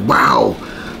spirit, like, wow.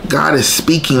 God is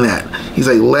speaking that. He's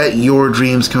like, let your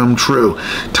dreams come true.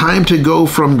 Time to go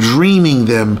from dreaming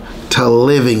them to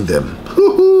living them.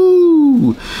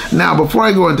 Woo-hoo! Now, before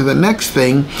I go into the next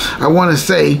thing, I want to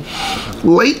say,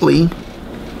 lately,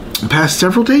 past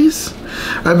several days,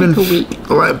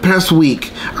 past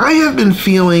week, I have been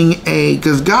feeling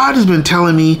because God has been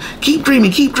telling me, keep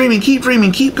dreaming, keep dreaming, keep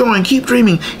dreaming, keep going, keep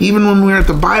dreaming. Even when we were at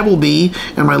the Bible Bee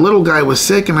and my little guy was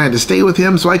sick and I had to stay with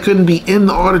him, so I couldn't be in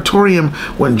the auditorium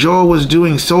when Joel was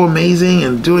doing so amazing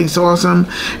and doing so awesome.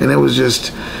 And it was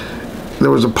just,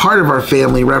 there was a part of our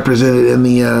family represented in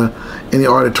the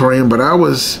auditorium, but I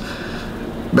was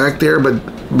back there, but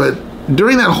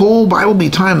during that whole Bible Bee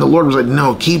time, the Lord was like,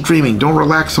 no, keep dreaming. Don't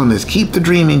relax on this. Keep the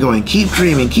dreaming going. Keep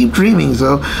dreaming. Keep dreaming.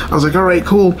 So I was like, all right,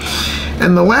 cool.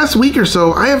 And the last week or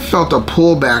so, I have felt a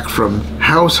pullback from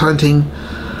house hunting,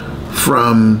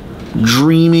 from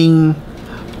dreaming,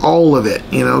 all of it,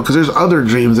 because there's other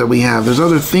dreams that we have. There's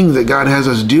other things that God has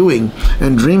us doing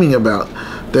and dreaming about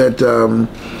that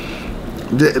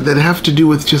have to do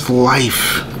with just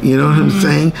life. You know what I'm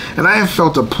saying? And I have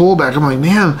felt a pullback. I'm like,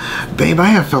 man, babe, I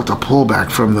have felt a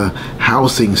pullback from the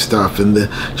housing stuff and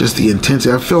just the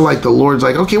intensity. I feel like the Lord's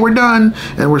like, okay, we're done.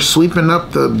 And we're sweeping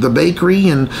up the bakery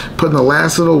and putting the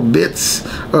last little bits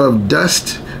of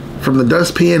dust from the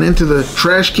dustpan into the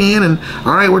trash can. And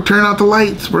all right, we're turning out the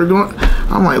lights. We're going.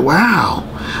 I'm like, wow.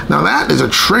 Now that is a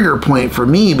trigger point for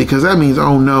me, because that means,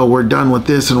 oh no, we're done with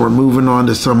this and we're moving on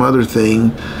to some other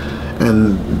thing.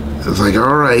 And it's like,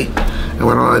 all right.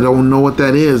 I don't know what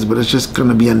that is, but it's just going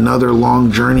to be another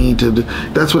long journey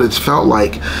that's what it's felt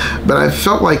like. But I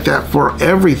felt like that for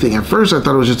everything. At first, I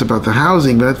thought it was just about the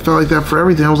housing, but I felt like that for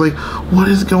everything. I was like, what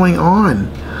is going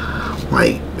on?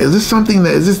 Like, is this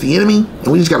the enemy?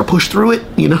 And we just got to push through it?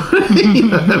 You know what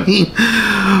I mean?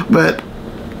 But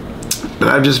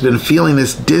I've just been feeling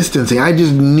this distancing. I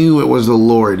just knew it was the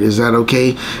Lord. Is that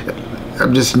okay? I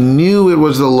just knew it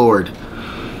was the Lord.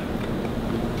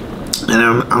 And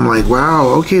I'm like, wow,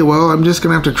 okay, well, I'm just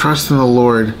going to have to trust in the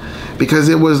Lord, because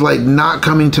it was like not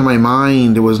coming to my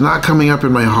mind. It was not coming up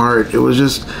in my heart. It was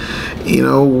just,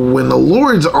 when the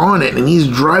Lord's on it and he's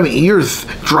driving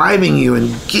you and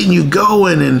getting you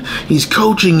going and he's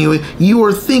coaching you, you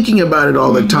are thinking about it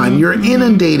all the time. You're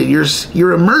inundated.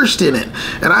 You're immersed in it.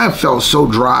 And I felt so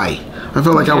dry. I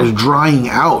felt like I was drying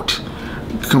out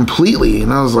completely.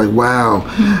 And I was like,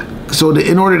 wow. So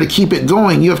in order to keep it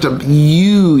going,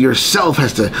 you yourself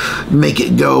has to make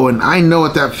it go. And I know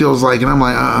what that feels like. And I'm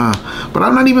like, but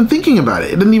I'm not even thinking about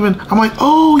it. I'm like,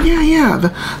 oh yeah,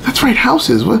 that's right,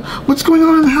 houses. What's going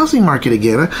on in the housing market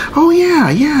again? Oh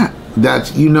yeah.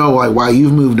 That's, like, why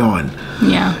you've moved on.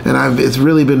 Yeah. And it's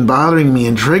really been bothering me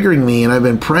and triggering me. And I've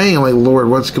been praying, I'm like, Lord,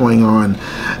 what's going on?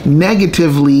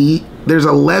 Negatively, there's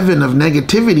a leaven of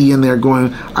negativity in there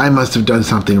going, I must have done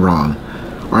something wrong.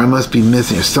 Or I must be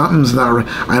missing, or something's not right.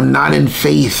 I'm not in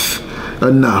faith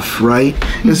enough, right?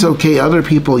 It's okay. Other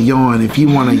people yawn. If you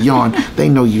want to yawn, they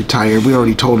know you're tired. We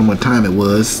already told them what time it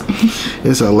was.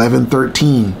 It's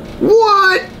 11:13.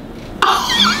 What?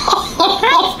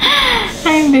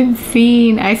 I've been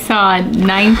seeing. I saw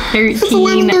 9:13. It's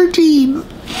 11:13.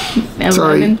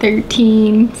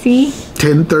 11:13. See?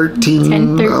 10:13.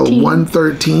 10:13.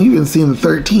 1:13. You've been seeing the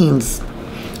 13s.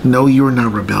 No, you are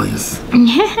not rebellious.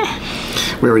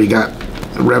 We already got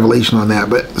a revelation on that.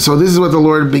 But so this is what the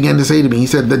Lord began to say to me. He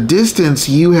said, the distance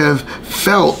you have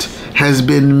felt has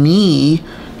been me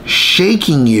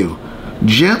shaking you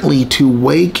gently to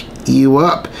wake you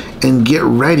up and get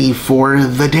ready for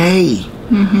the day.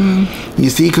 You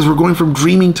see, because we're going from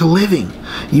dreaming to living.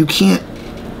 You can't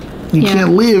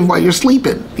live while you're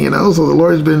sleeping, So the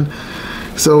Lord's been,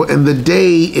 and the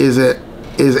day is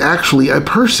actually a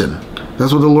person.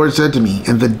 That's what the Lord said to me.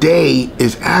 And the day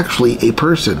is actually a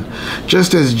person.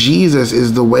 Just as Jesus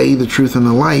is the way, the truth, and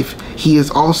the life, he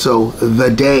is also the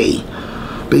day.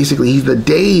 Basically, he's the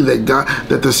day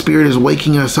that the Spirit is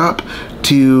waking us up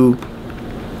to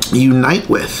unite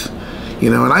with.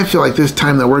 And I feel like this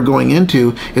time that we're going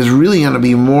into is really going to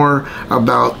be more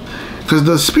about, because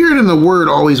the Spirit and the Word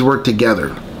always work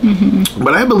together.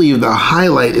 But I believe the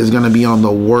highlight is going to be on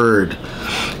the Word.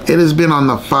 It has been on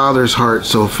the Father's heart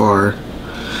so far.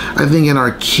 I think in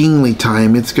our kingly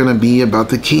time, it's going to be about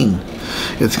the king.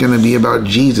 It's going to be about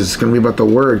Jesus. It's going to be about the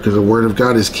word, because the word of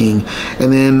God is king.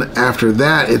 And then after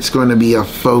that, it's going to be a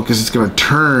focus. It's going to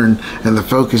turn, and the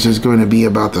focus is going to be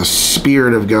about the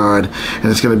Spirit of God, and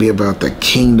it's going to be about the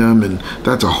kingdom, and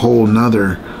that's a whole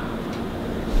nother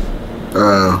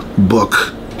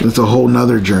book. It's a whole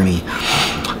nother journey.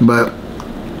 But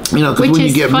which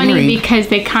is funny because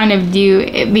they kind of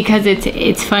do, because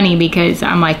it's funny because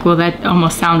I'm like, well, that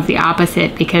almost sounds the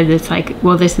opposite, because it's like,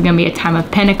 well, this is going to be a time of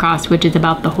Pentecost, which is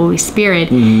about the Holy Spirit.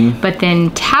 But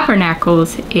then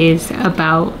Tabernacles is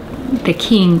about the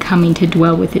king coming to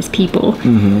dwell with his people.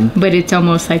 But it's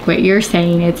almost like what you're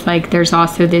saying. It's like there's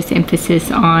also this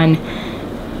emphasis on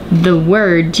the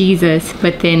word, Jesus,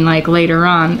 but then like later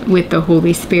on with the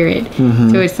Holy Spirit.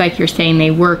 So it's like you're saying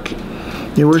they work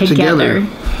together.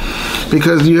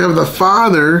 Because you have the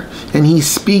Father, and he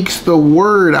speaks the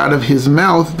word out of his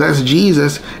mouth. That's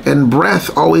Jesus. And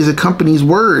breath always accompanies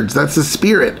words. That's the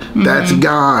Spirit. That's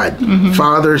God.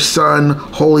 Father, Son,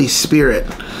 Holy Spirit.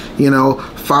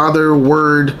 Father,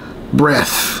 Word,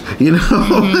 breath.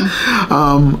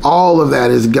 All of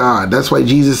that is God. That's why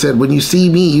Jesus said, when you see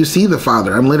me, you see the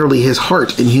Father. I'm literally his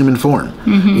heart in human form.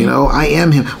 I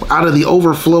am him. Out of the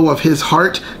overflow of his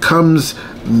heart comes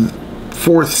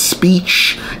forth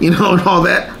speech, and all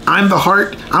that. I'm the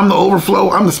heart, I'm the overflow,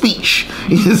 I'm the speech.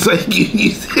 It's like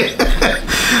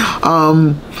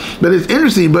but it's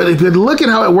interesting. But if you look at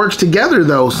how it works together,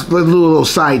 though, let's do a little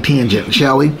side tangent,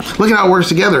 shall we? Look at how it works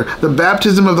together. The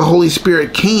baptism of the Holy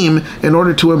Spirit came in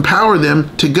order to empower them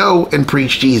to go and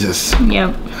preach Jesus.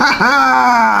 Yep. Ha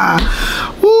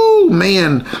ha! Woo,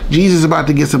 man! Jesus is about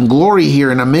to get some glory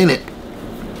here in a minute.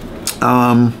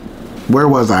 Where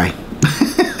was I?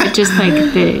 Just like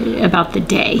about the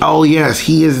day. Oh yes,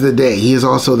 he is the day. He is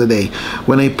also the day.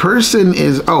 When a person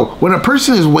is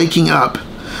waking up,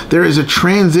 there is a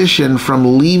transition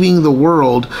from leaving the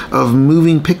world of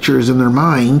moving pictures in their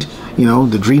mind,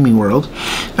 the dreaming world,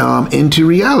 into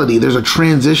reality. There's a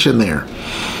transition there.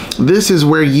 This is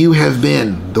where you have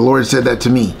been. The Lord said that to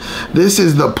me. This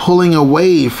is the pulling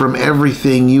away from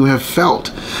everything you have felt.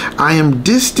 I am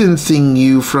distancing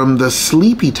you from the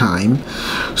sleepy time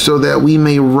so that we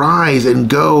may rise and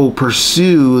go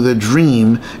pursue the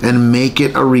dream and make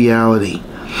it a reality.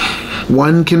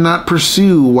 One cannot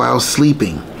pursue while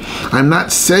sleeping. I'm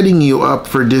not setting you up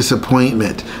for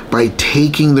disappointment by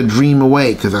taking the dream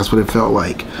away, because that's what it felt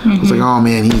like. It's like, oh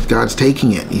man, God's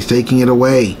taking it. He's taking it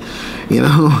away.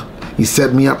 He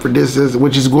set me up for this,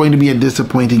 which is going to be a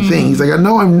disappointing thing. He's like,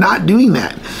 no, I'm not doing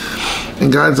that.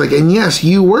 And God's like, and yes,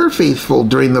 you were faithful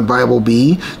during the Bible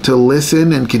Bee to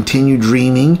listen and continue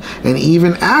dreaming, and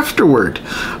even afterward.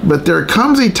 But there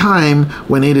comes a time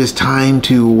when it is time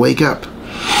to wake up.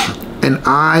 And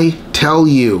I tell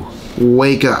you,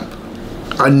 wake up.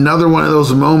 Another one of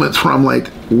those moments where I'm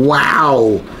like,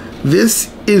 wow,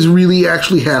 this is really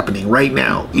actually happening right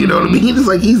now. You know what I mean? It's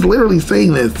like he's literally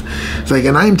saying this. It's like,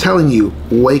 and I'm telling you,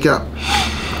 wake up.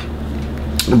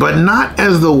 But not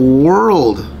as the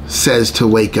world says to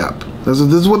wake up. This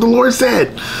is what the Lord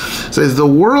said. It says the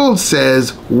world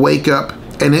says wake up,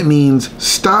 and it means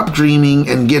stop dreaming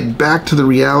and get back to the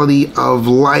reality of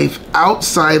life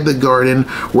outside the garden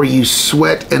where you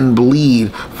sweat and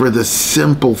bleed for the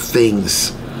simple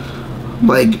things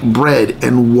like bread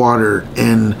and water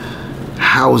and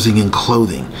housing and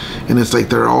clothing. And it's like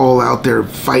they're all out there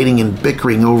fighting and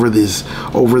bickering over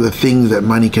the things that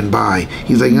money can buy.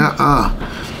 He's like, He's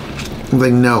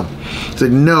like, no. He's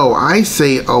like, no, I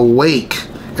say awake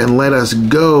and let us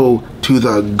go to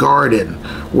the garden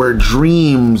where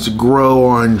dreams grow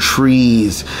on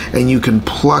trees and you can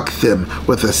pluck them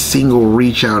with a single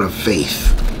reach out of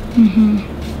faith.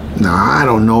 Now, I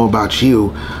don't know about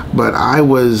you, but I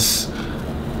was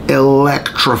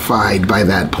electrified by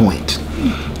that point.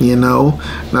 Now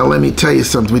let me tell you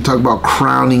something. We talk about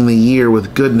crowning the year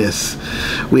with goodness.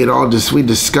 We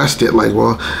discussed it like,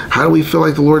 well, how do we feel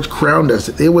like the Lord's crowned us?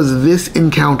 It was this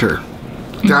encounter.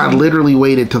 God literally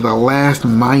waited till the last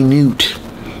minute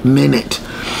minute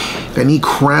and he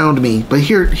crowned me. But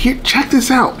here, check this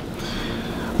out.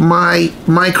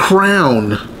 My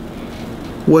crown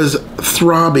was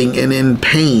throbbing and in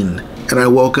pain, and I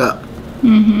woke up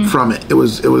from it. It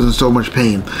was in so much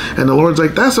pain. And the Lord's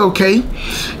like, that's okay.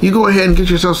 You go ahead and get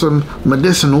yourself some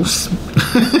medicinals.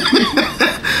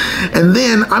 And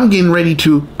then I'm getting ready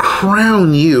to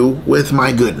crown you with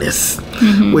my goodness,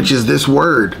 which is this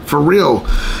word. For real.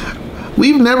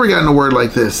 We've never gotten a word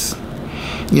like this.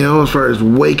 As far as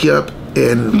wake up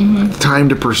and time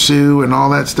to pursue and all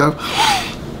that stuff.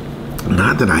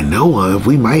 Not that I know of.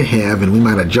 We might have, and we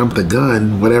might have jumped the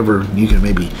gun. Whatever. You can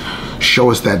maybe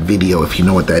show us that video if you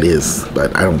know what that is,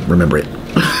 but I don't remember it.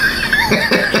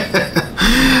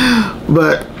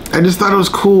 But I just thought it was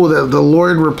cool that the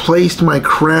Lord replaced my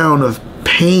crown of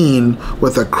pain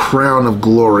with a crown of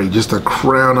glory. Just a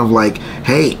crown of like,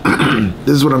 hey,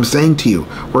 this is what I'm saying to you.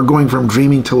 We're going from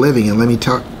dreaming to living, and let me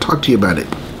talk to you about it.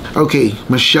 Okay,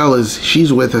 Michelle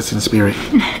she's with us in spirit.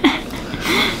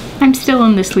 I'm still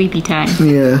in the sleepy time.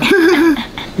 Yeah.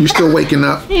 You're still waking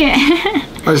up? Yeah.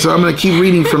 All right, so I'm going to keep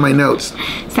reading from my notes.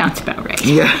 Sounds about right.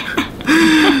 Yeah.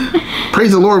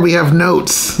 Praise the Lord, we have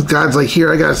notes. God's like,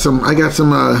 here, I got some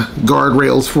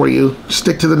guardrails for you.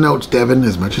 Stick to the notes, Devin,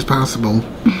 as much as possible.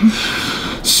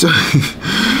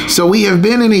 So we have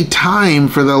been in a time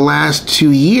for the last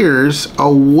 2 years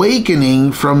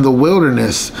awakening from the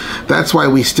wilderness. That's why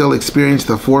we still experience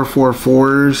the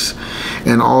 444s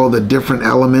and all the different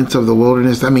elements of the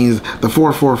wilderness. That means the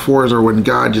 444s are when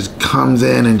God just comes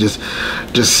in and just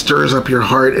stirs up your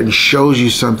heart and shows you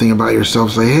something about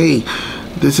yourself. Say, hey,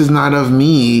 this is not of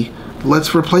me.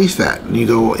 Let's replace that. And you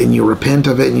go and you repent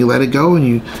of it and you let it go,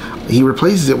 and he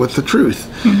replaces it with the truth.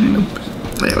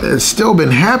 It's still been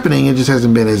happening, it just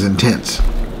hasn't been as intense.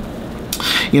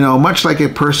 Much like a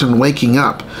person waking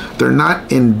up, they're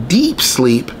not in deep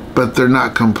sleep, but they're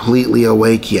not completely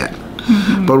awake yet.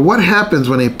 But what happens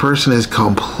when a person is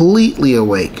completely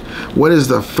awake? What is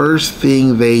the first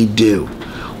thing they do?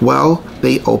 Well,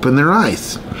 they open their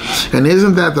eyes. And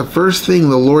isn't that the first thing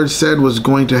the Lord said was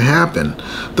going to happen?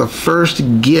 The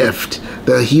first gift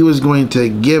that he was going to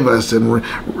give us and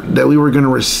that we were going to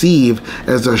receive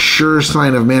as a sure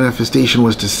sign of manifestation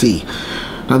was to see.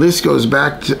 Now this goes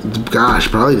back to,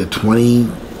 probably to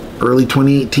early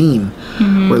 2018,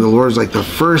 where the Lord's like, the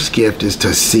first gift is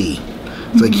to see.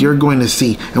 It's like, you're going to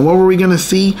see. And what were we going to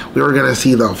see? We were going to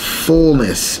see the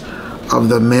fullness of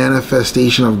the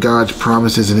manifestation of God's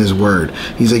promises in his word.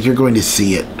 He's like, you're going to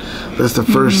see it. That's the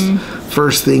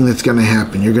first thing that's going to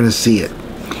happen. You're going to see it.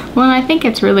 Well, I think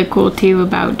it's really cool too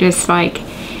about just like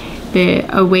the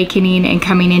awakening and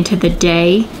coming into the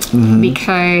day,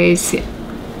 because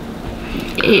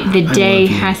the day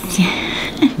has to...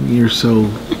 You're so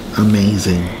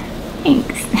amazing.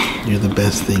 Thanks. You're the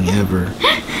best thing ever.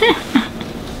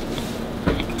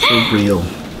 So real.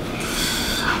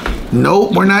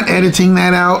 Nope, we're not editing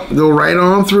that out. Go right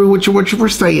on through what you were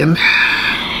saying.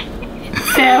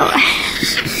 So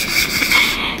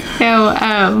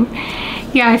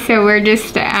we're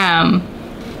just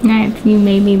you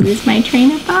made me lose my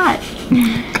train of thought.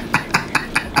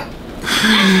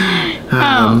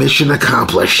 Mission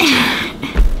accomplished.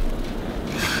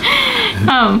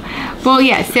 Well,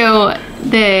 yeah, so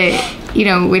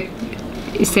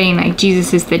with saying like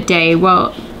Jesus is the day,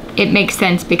 well, it makes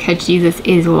sense because Jesus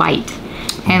is light.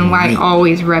 And light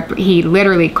always he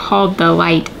literally called the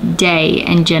light day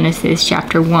in Genesis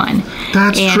chapter 1.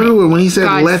 That's true. And when he said,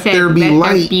 God let said, there be let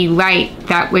light. There be light,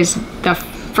 that was the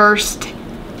first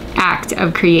act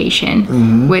of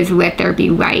creation, was let there be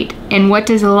light. And what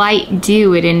does light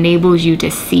do? It enables you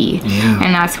to see. Yeah.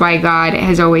 And that's why God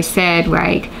has always said,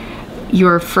 like,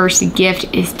 your first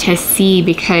gift is to see,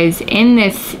 because in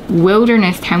this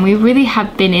wilderness time, we really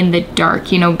have been in the dark.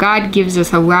 God gives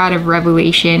us a lot of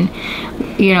revelation,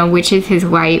 which is his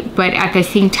light. But at the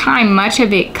same time, much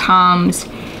of it comes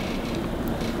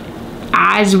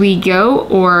as we go,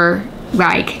 or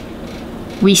like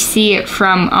we see it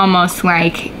from almost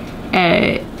like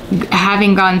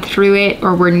having gone through it,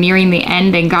 or we're nearing the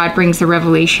end, and God brings the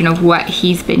revelation of what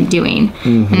he's been doing.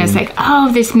 And it's like, oh,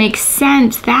 this makes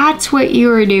sense. That's what you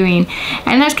were doing.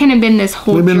 And that's kind of been this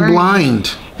whole journey. We've been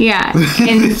blind. Yeah.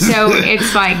 And so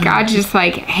it's like, God's just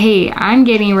like, hey, I'm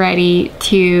getting ready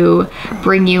to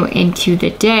bring you into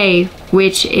the day,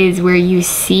 which is where you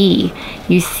see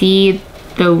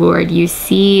the Lord, you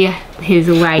see his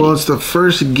light. Well, it's the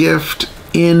first gift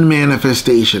in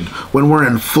manifestation. When we're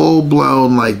in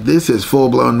full-blown, like this is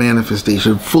full-blown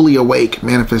manifestation, fully awake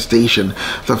manifestation,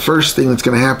 the first thing that's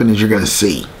going to happen is you're going to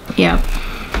see. Yeah.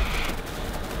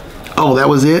 Oh, that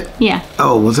was it? Yeah.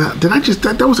 Oh, was that? Did I just...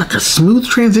 That was like a smooth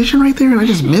transition right there and I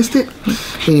just missed it?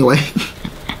 Anyway.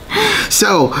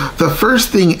 So, the first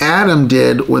thing Adam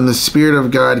did when the Spirit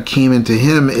of God came into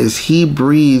him is he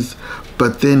breathed,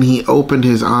 but then he opened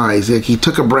his eyes. Like he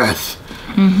took a breath.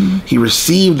 He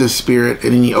received the Spirit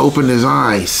and then he opened his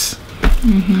eyes.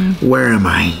 Where am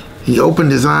I? He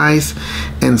opened his eyes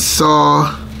and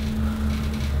saw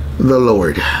the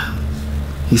Lord.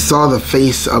 He saw the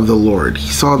face of the Lord. He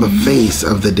saw the face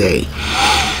of the day.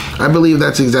 I believe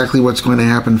that's exactly what's going to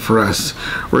happen for us.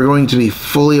 We're going to be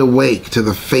fully awake to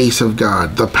the face of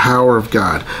God, the power of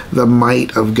God, the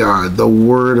might of God, the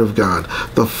Word of God,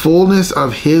 the fullness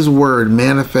of His Word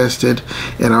manifested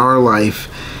in our life,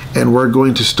 and we're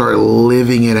going to start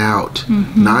living it out.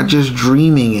 Not just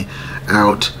dreaming it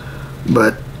out,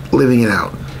 but living it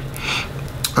out.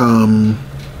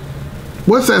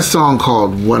 What's that song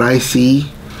called? What I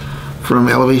See? From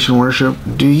Elevation Worship.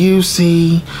 Do you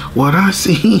see what I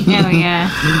see? Oh, yeah.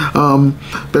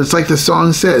 But it's like the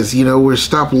song says, you know, we're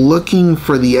stop looking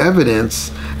for the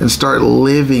evidence and start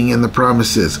living in the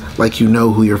promises, like you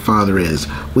know who your Father is.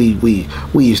 We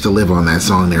used to live on that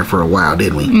song there for a while,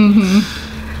 didn't we?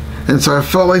 And so I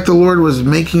felt like the Lord was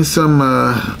making some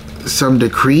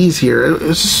decrees here. It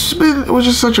was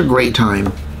just such a great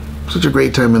time. Such a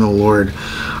great time in the Lord.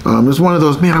 It was one of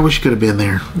those, man, I wish you could have been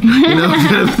there. You know,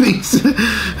 kind of things.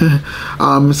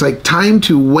 It's like time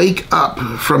to wake up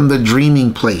from the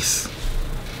dreaming place.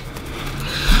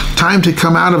 Time to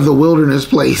come out of the wilderness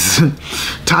place.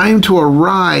 Time to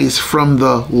arise from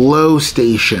the low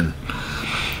station.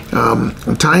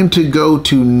 Time to go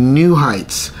to new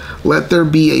heights. Let there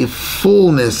be a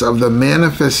fullness of the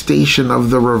manifestation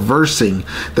of the reversing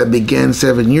that began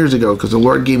 7 years ago. Because the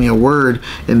Lord gave me a word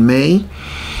in May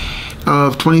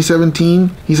of 2017.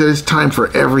 He said it's time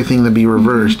for everything to be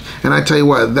reversed. And I tell you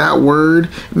what, that word,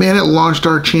 man, it launched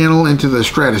our channel into the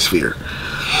stratosphere.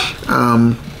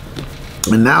 And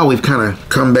now we've kind of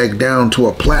come back down to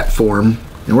a platform,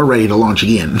 and we're ready to launch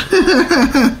again.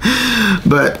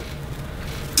 But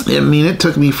I mean, it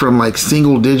took me from like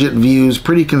single-digit views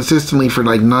pretty consistently for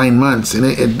like 9 months, and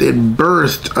it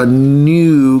birthed a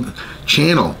new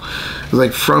channel. It was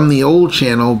like from the old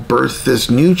channel, birthed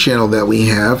this new channel that we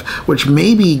have, which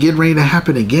may be getting ready to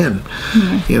happen again,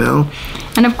 you know?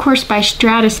 And of course, by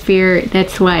stratosphere,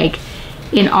 that's like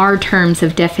in our terms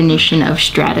of definition of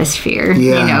stratosphere,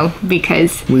 you know,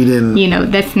 because we didn't, you know,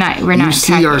 that's not, we're not. You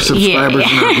see our subscribers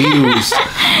and our views.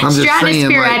 I'm just saying,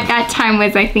 stratosphere like, at that time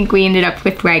was, I think we ended up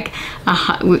with like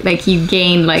you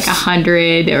gained like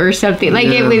 100 or something. Like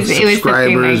it was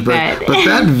something like that. But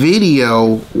that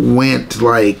video went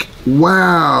like,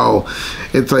 wow,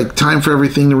 it's like time for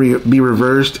everything to be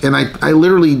reversed. And I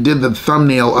literally did the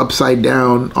thumbnail upside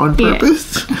down on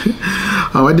purpose.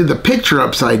 I did the picture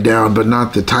upside down, but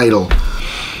not the title.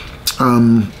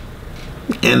 And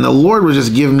the Lord was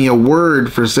just giving me a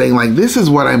word for saying, like, this is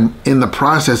what I'm in the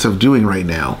process of doing right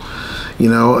now, you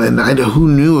know. And who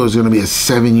knew it was going to be a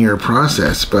 7-year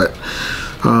process, but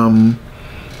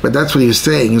that's what he was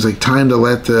saying. He was like, time to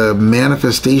let the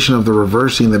manifestation of the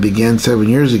reversing that began 7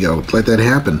 years ago, let that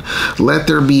happen. Let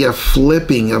there be a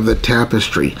flipping of the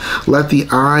tapestry. Let the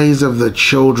eyes of the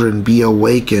children be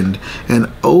awakened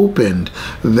and opened,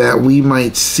 that we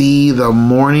might see the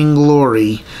morning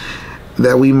glory,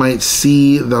 that we might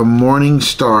see the morning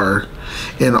star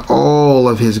in all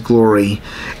of his glory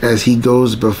as he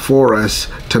goes before us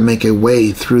to make a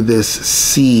way through this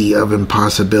sea of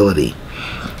impossibility.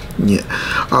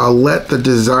 Let the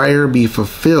desire be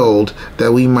fulfilled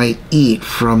that we might eat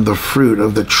from the fruit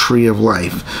of the tree of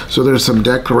life. So there's some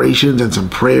declarations and some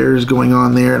prayers going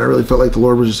on there, and I really felt like the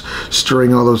Lord was just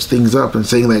stirring all those things up and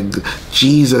saying that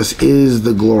Jesus is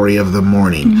the glory of the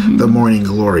morning, the morning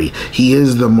glory. He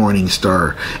is the morning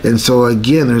star. And so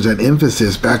again, there's that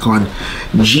emphasis back on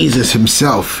Jesus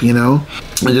himself, you know.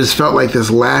 I just felt like this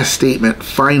last statement,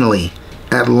 finally,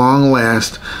 at long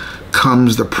last,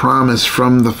 comes the promise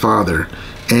from the Father,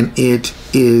 and it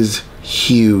is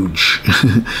huge.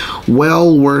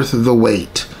 Well worth the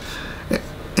wait.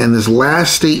 And this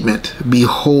last statement,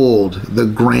 behold the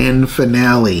grand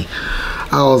finale.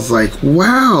 I was like,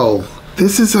 wow,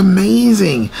 this is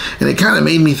amazing. And it kind of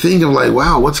made me think of like,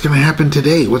 wow, what's going to happen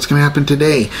today? What's going to happen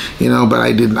today? You know, but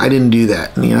I didn't do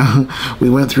that. You know, we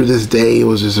went through this day. It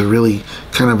was just a really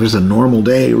kind of just a normal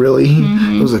day, really.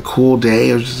 It was a cool day.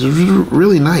 It was just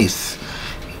really nice.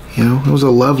 You know, it was a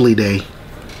lovely day.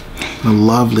 A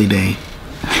lovely day.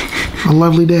 A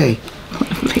lovely day.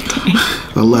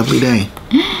 A lovely day.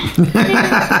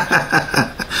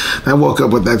 I woke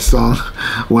up with that song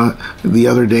the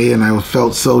other day, and I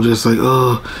felt so just like,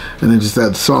 oh, and then just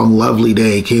that song Lovely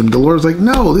Day came. The Lord's like,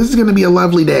 no, this is going to be a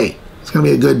lovely day. It's going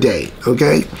to be a good day,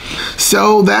 okay?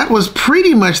 So that was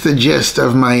pretty much the gist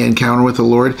of my encounter with the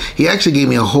Lord. He actually gave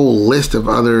me a whole list of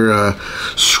other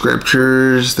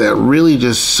scriptures that really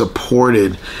just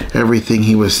supported everything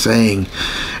he was saying.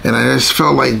 And I just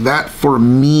felt like that, for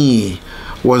me,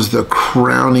 was the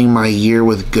crowning my year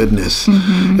with goodness.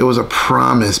 It was a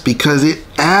promise, because it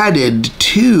added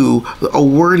to a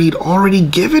word he'd already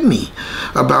given me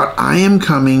about, I am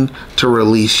coming to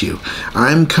release you.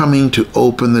 I'm coming to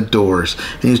open the doors.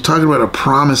 And he's talking about a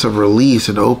promise of release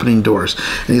and opening doors.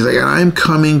 And he's like, I'm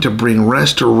coming to bring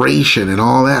restoration and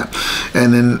all that.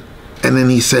 And then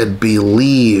he said,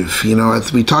 believe. You know,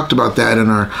 we talked about that in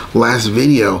our last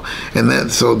video. And that,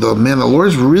 so the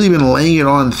Lord's really been laying it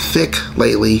on thick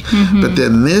lately. But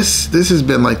then this has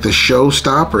been like the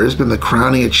showstopper. It's been the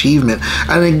crowning achievement.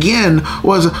 And again,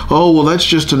 oh, well, that's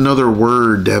just another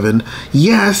word, Devin.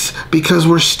 Yes, because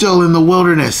we're still in the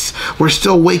wilderness. We're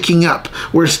still waking up.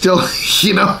 We're still,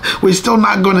 we're still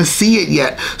not going to see it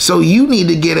yet. So you need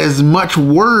to get as much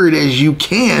word as you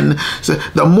can. So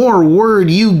the more word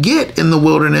you get in the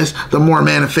wilderness, the more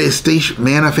manifestation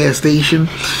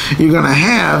you're going to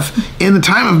have in the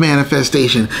time of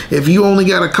manifestation. If you only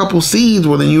got a couple seeds,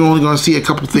 well, then you're only going to see a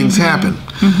couple things happen.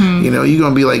 You're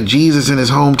going to be like Jesus in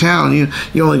his hometown.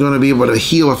 You're only going to be able to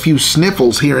heal a few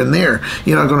sniffles here and there.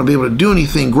 You're not going to be able to do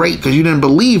anything great because you didn't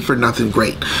believe for nothing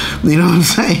great. You know what I'm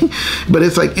saying? But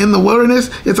it's like in the wilderness,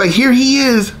 it's like here he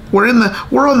is. We're on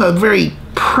the very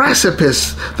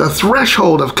precipice, the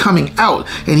threshold of coming out,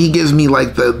 and he gives me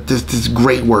like this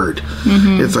great word.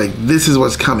 It's like, this is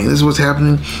what's coming, this is what's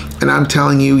happening, and I'm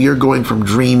telling you, you're going from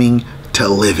dreaming to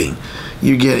living.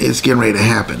 It's getting ready to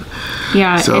happen.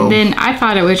 And then I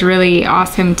thought it was really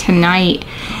awesome tonight.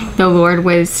 The Lord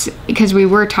was, because we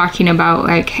were talking about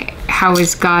like how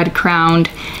is God crowned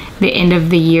the end of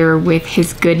the year with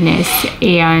his goodness,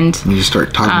 and when you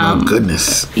start talking about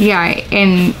goodness,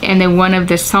 and then one of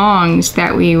the songs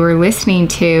that we were listening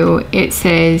to, it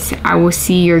says, I will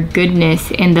see your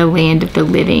goodness in the land of the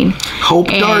living. Hope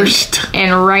Darst.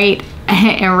 And right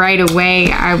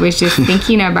away I was just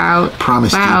thinking about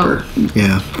promise keeper.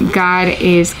 God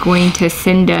is going to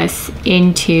send us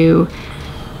into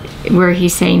where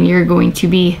he's saying you're going to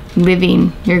be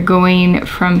living. You're going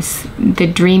from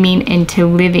the dreaming into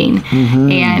living.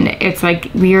 And it's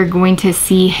like we are going to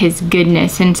see his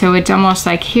goodness. And so it's almost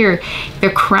like here,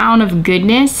 the crown of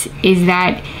goodness is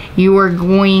that you are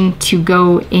going to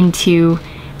go into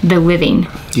the living.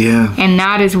 And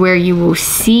that is where you will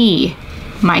see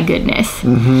my goodness.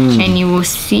 And you will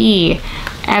see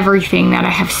everything that I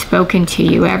have spoken to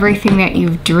you, everything that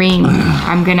you've dreamed,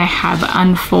 I'm going to have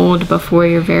unfold before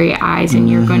your very eyes, and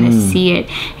you're going to see it,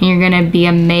 and you're going to be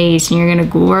amazed, and you're going to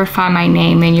glorify my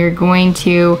name, and you're going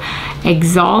to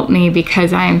exalt me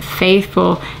because I am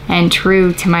faithful and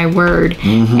true to my word.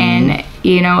 And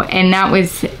and that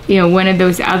was one of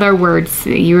those other words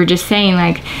that you were just saying,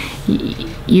 like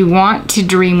you want to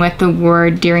dream with the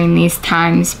Lord during these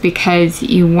times because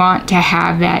you want to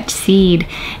have that seed.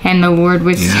 And the Lord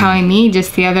was telling me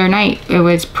just the other night, it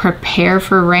was prepare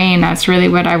for rain. That's really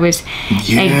what I was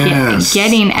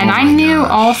getting. And I knew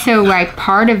also like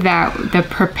part of that, the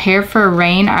prepare for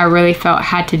rain, I really felt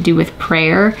had to do with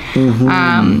prayer.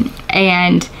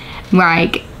 And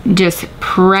like just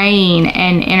praying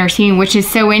and interceding, which is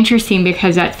so interesting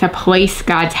because that's the place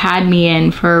God's had me in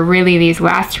for really these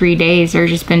last 3 days. There's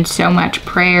just been so much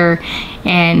prayer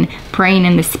and praying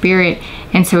in the Spirit.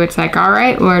 And so it's like, all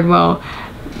right, Lord, well,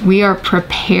 we are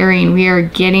preparing, we are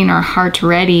getting our hearts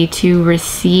ready to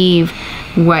receive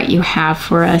what you have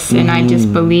for us. And I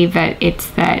just believe that it's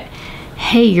that,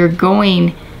 hey, you're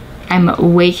going,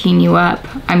 I'm waking you up,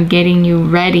 I'm getting you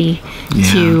ready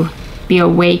to be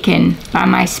awakened by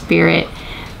my Spirit,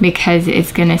 because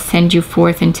it's going to send you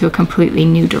forth into a completely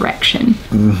new direction.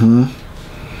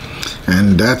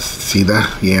 And that's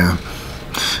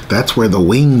where the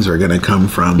wings are going to come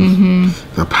from.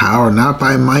 The power, not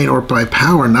by might or by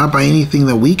power, not by anything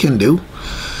that we can do,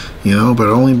 but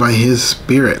only by his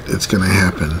Spirit it's going to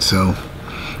happen. So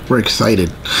we're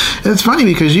excited. And it's funny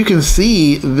because you can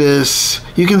see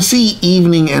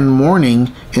evening and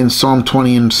morning in Psalm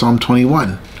 20 and Psalm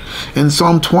 21. In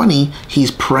Psalm 20,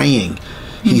 he's praying,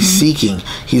 he's seeking,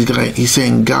 he's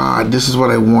saying, God, this is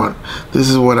what I want, this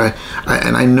is what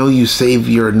and I know you save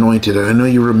your anointed, and I know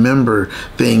you remember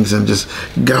things, and just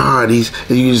God, you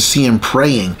just see him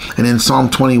praying. And in Psalm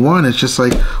 21, it's just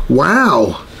like,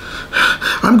 wow,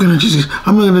 I'm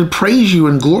gonna praise you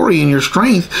and glory in your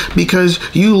strength, because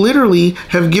you literally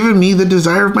have given me the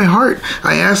desire of my heart.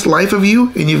 I asked life of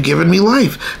you, and you've given me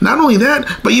life. Not only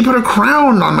that, but you put a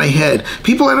crown on my head.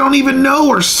 People I don't even know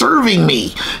are serving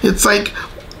me. It's like,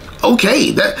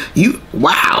 okay,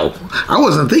 wow, I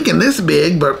wasn't thinking this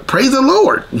big, but praise the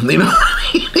Lord.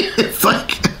 It's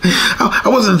like, I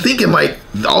wasn't thinking like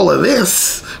all of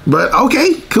this, but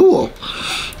okay, cool,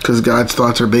 because God's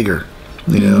thoughts are bigger.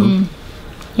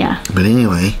 Yeah. But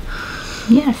anyway.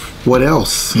 Yes. What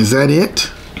else? Is that it?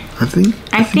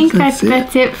 I think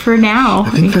that's it for now. I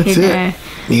think that's it.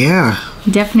 Yeah.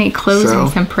 Definitely closing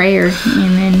some prayer,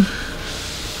 and then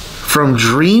from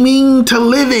dreaming to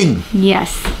living.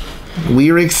 Yes.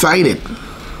 We're excited.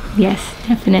 Yes,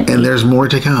 definitely. And there's more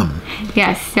to come.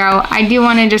 Yes, so I do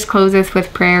want to just close this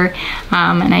with prayer,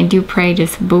 and I do pray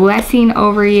just blessing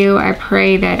over you. I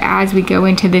pray that as we go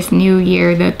into this new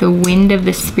year, that the wind of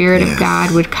the Spirit of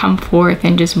God would come forth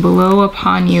and just blow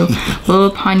upon you, blow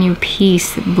upon you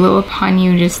peace, blow upon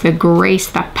you just the grace,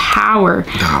 the power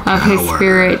of His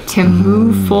Spirit to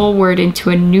move forward into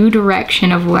a new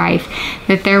direction of life,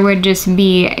 that there would just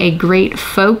be a great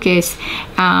focus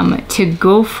to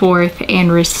go forth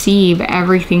and receive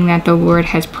everything that the Lord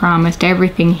has promised,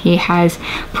 everything He has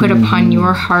put upon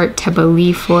your heart to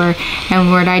believe for.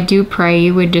 And Lord, I do pray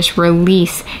you would just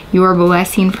release your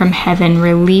blessing from heaven,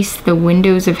 release the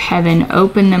windows of heaven,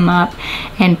 open them up,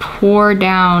 and pour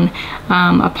down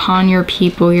upon your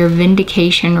people your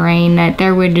vindication rain, that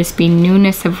there would just be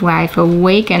newness of life.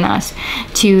 Awaken us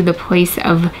to the place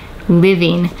of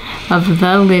living, of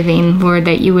the living, Lord,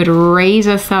 that you would raise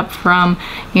us up from,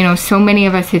 so many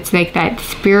of us, it's like that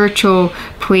spiritual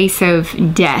place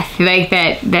of death, like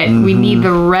that we need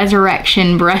the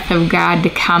resurrection breath of God to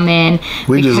come in.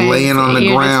 We're just laying on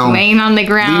the ground. Laying on the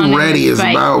ground. Be ready, as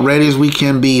about ready as we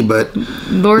can be, but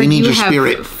Lord, we need your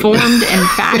Spirit. You have formed and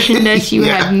fashioned us. You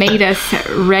have made us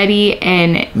ready,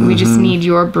 and we just need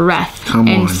your breath. Come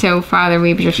on. So, Father,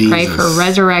 we just pray for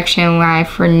resurrection life,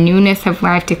 for newness of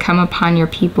life to come upon your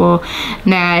people,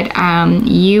 that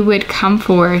you would come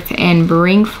forth and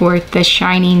bring forth the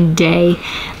shining day,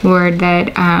 Lord,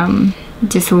 that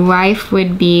just life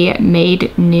would be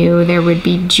made new. There would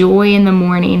be joy in the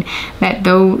morning, that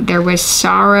though there was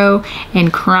sorrow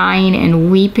and crying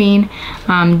and weeping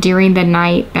during the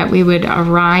night, that we would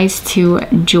arise to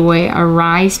joy,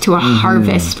 arise to a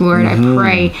harvest, Lord. I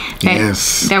pray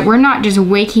that we're not just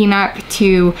waking up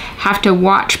to have to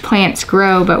watch plants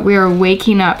grow, but we are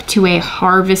waking up to a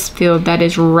harvest field that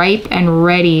is ripe and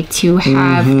ready to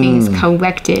have things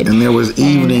collected. And there was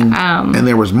evening and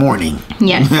there was morning.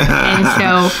 Yes. And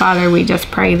so, Father, we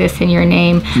just pray this in your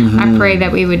name. I pray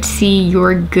that we would see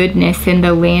your goodness in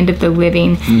the land of the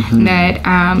living,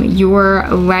 that your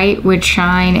light would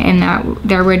shine, and that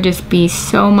there would just be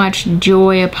so much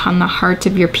joy upon the hearts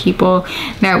of your people,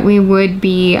 that we would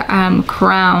be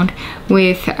crowned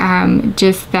with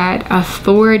just that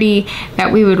authority,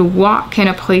 that we would walk in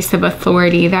a place of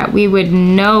authority, that we would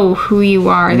know who you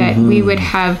are, that we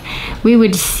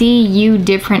would see you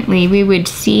differently. We would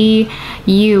see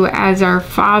you as our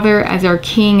Father, as our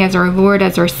King, as our Lord,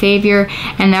 as our Savior,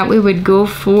 and that we would go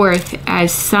forth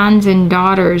as sons and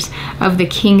daughters of the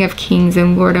King of Kings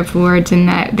and Lord of Lords, and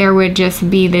that there would just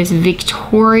be this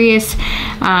victorious,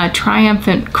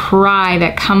 triumphant cry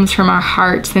that comes from our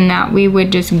hearts, and that we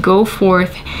would just go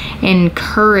forth in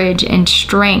courage and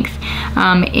strength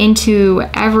into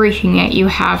everything that you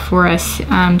have for us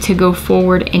to go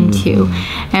forward into.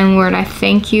 And Lord, I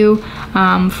thank you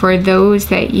for those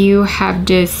that you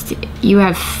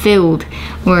have filled,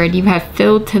 Lord. You have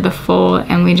filled to the full,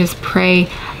 and we just pray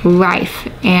life.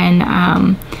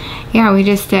 And we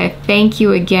just thank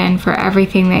you again for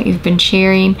everything that you've been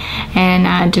sharing,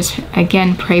 and just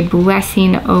again pray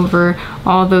blessing over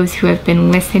all those who have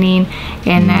been listening,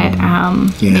 and that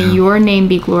may your name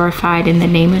be glorified in the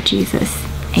name of Jesus.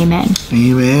 Amen.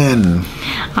 Amen.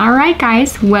 All right,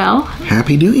 guys. Well,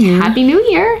 Happy New Year. Happy New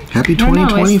Year. Happy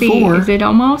 2024. Is it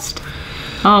almost?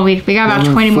 Oh, we got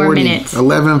about 20 more minutes.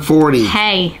 11:40.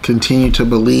 Hey. Continue to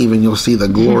believe, and you'll see the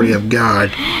glory of God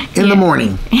in the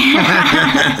morning.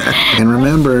 And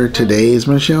remember, today is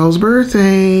Michelle's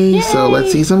birthday. Yay. So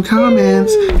let's see some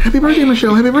comments. Happy birthday,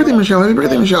 Michelle. Happy birthday, Michelle. Happy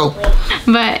birthday, Michelle.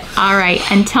 But, all right.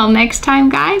 Until next time,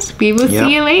 guys, we will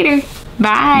see you later.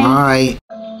 Bye. Bye.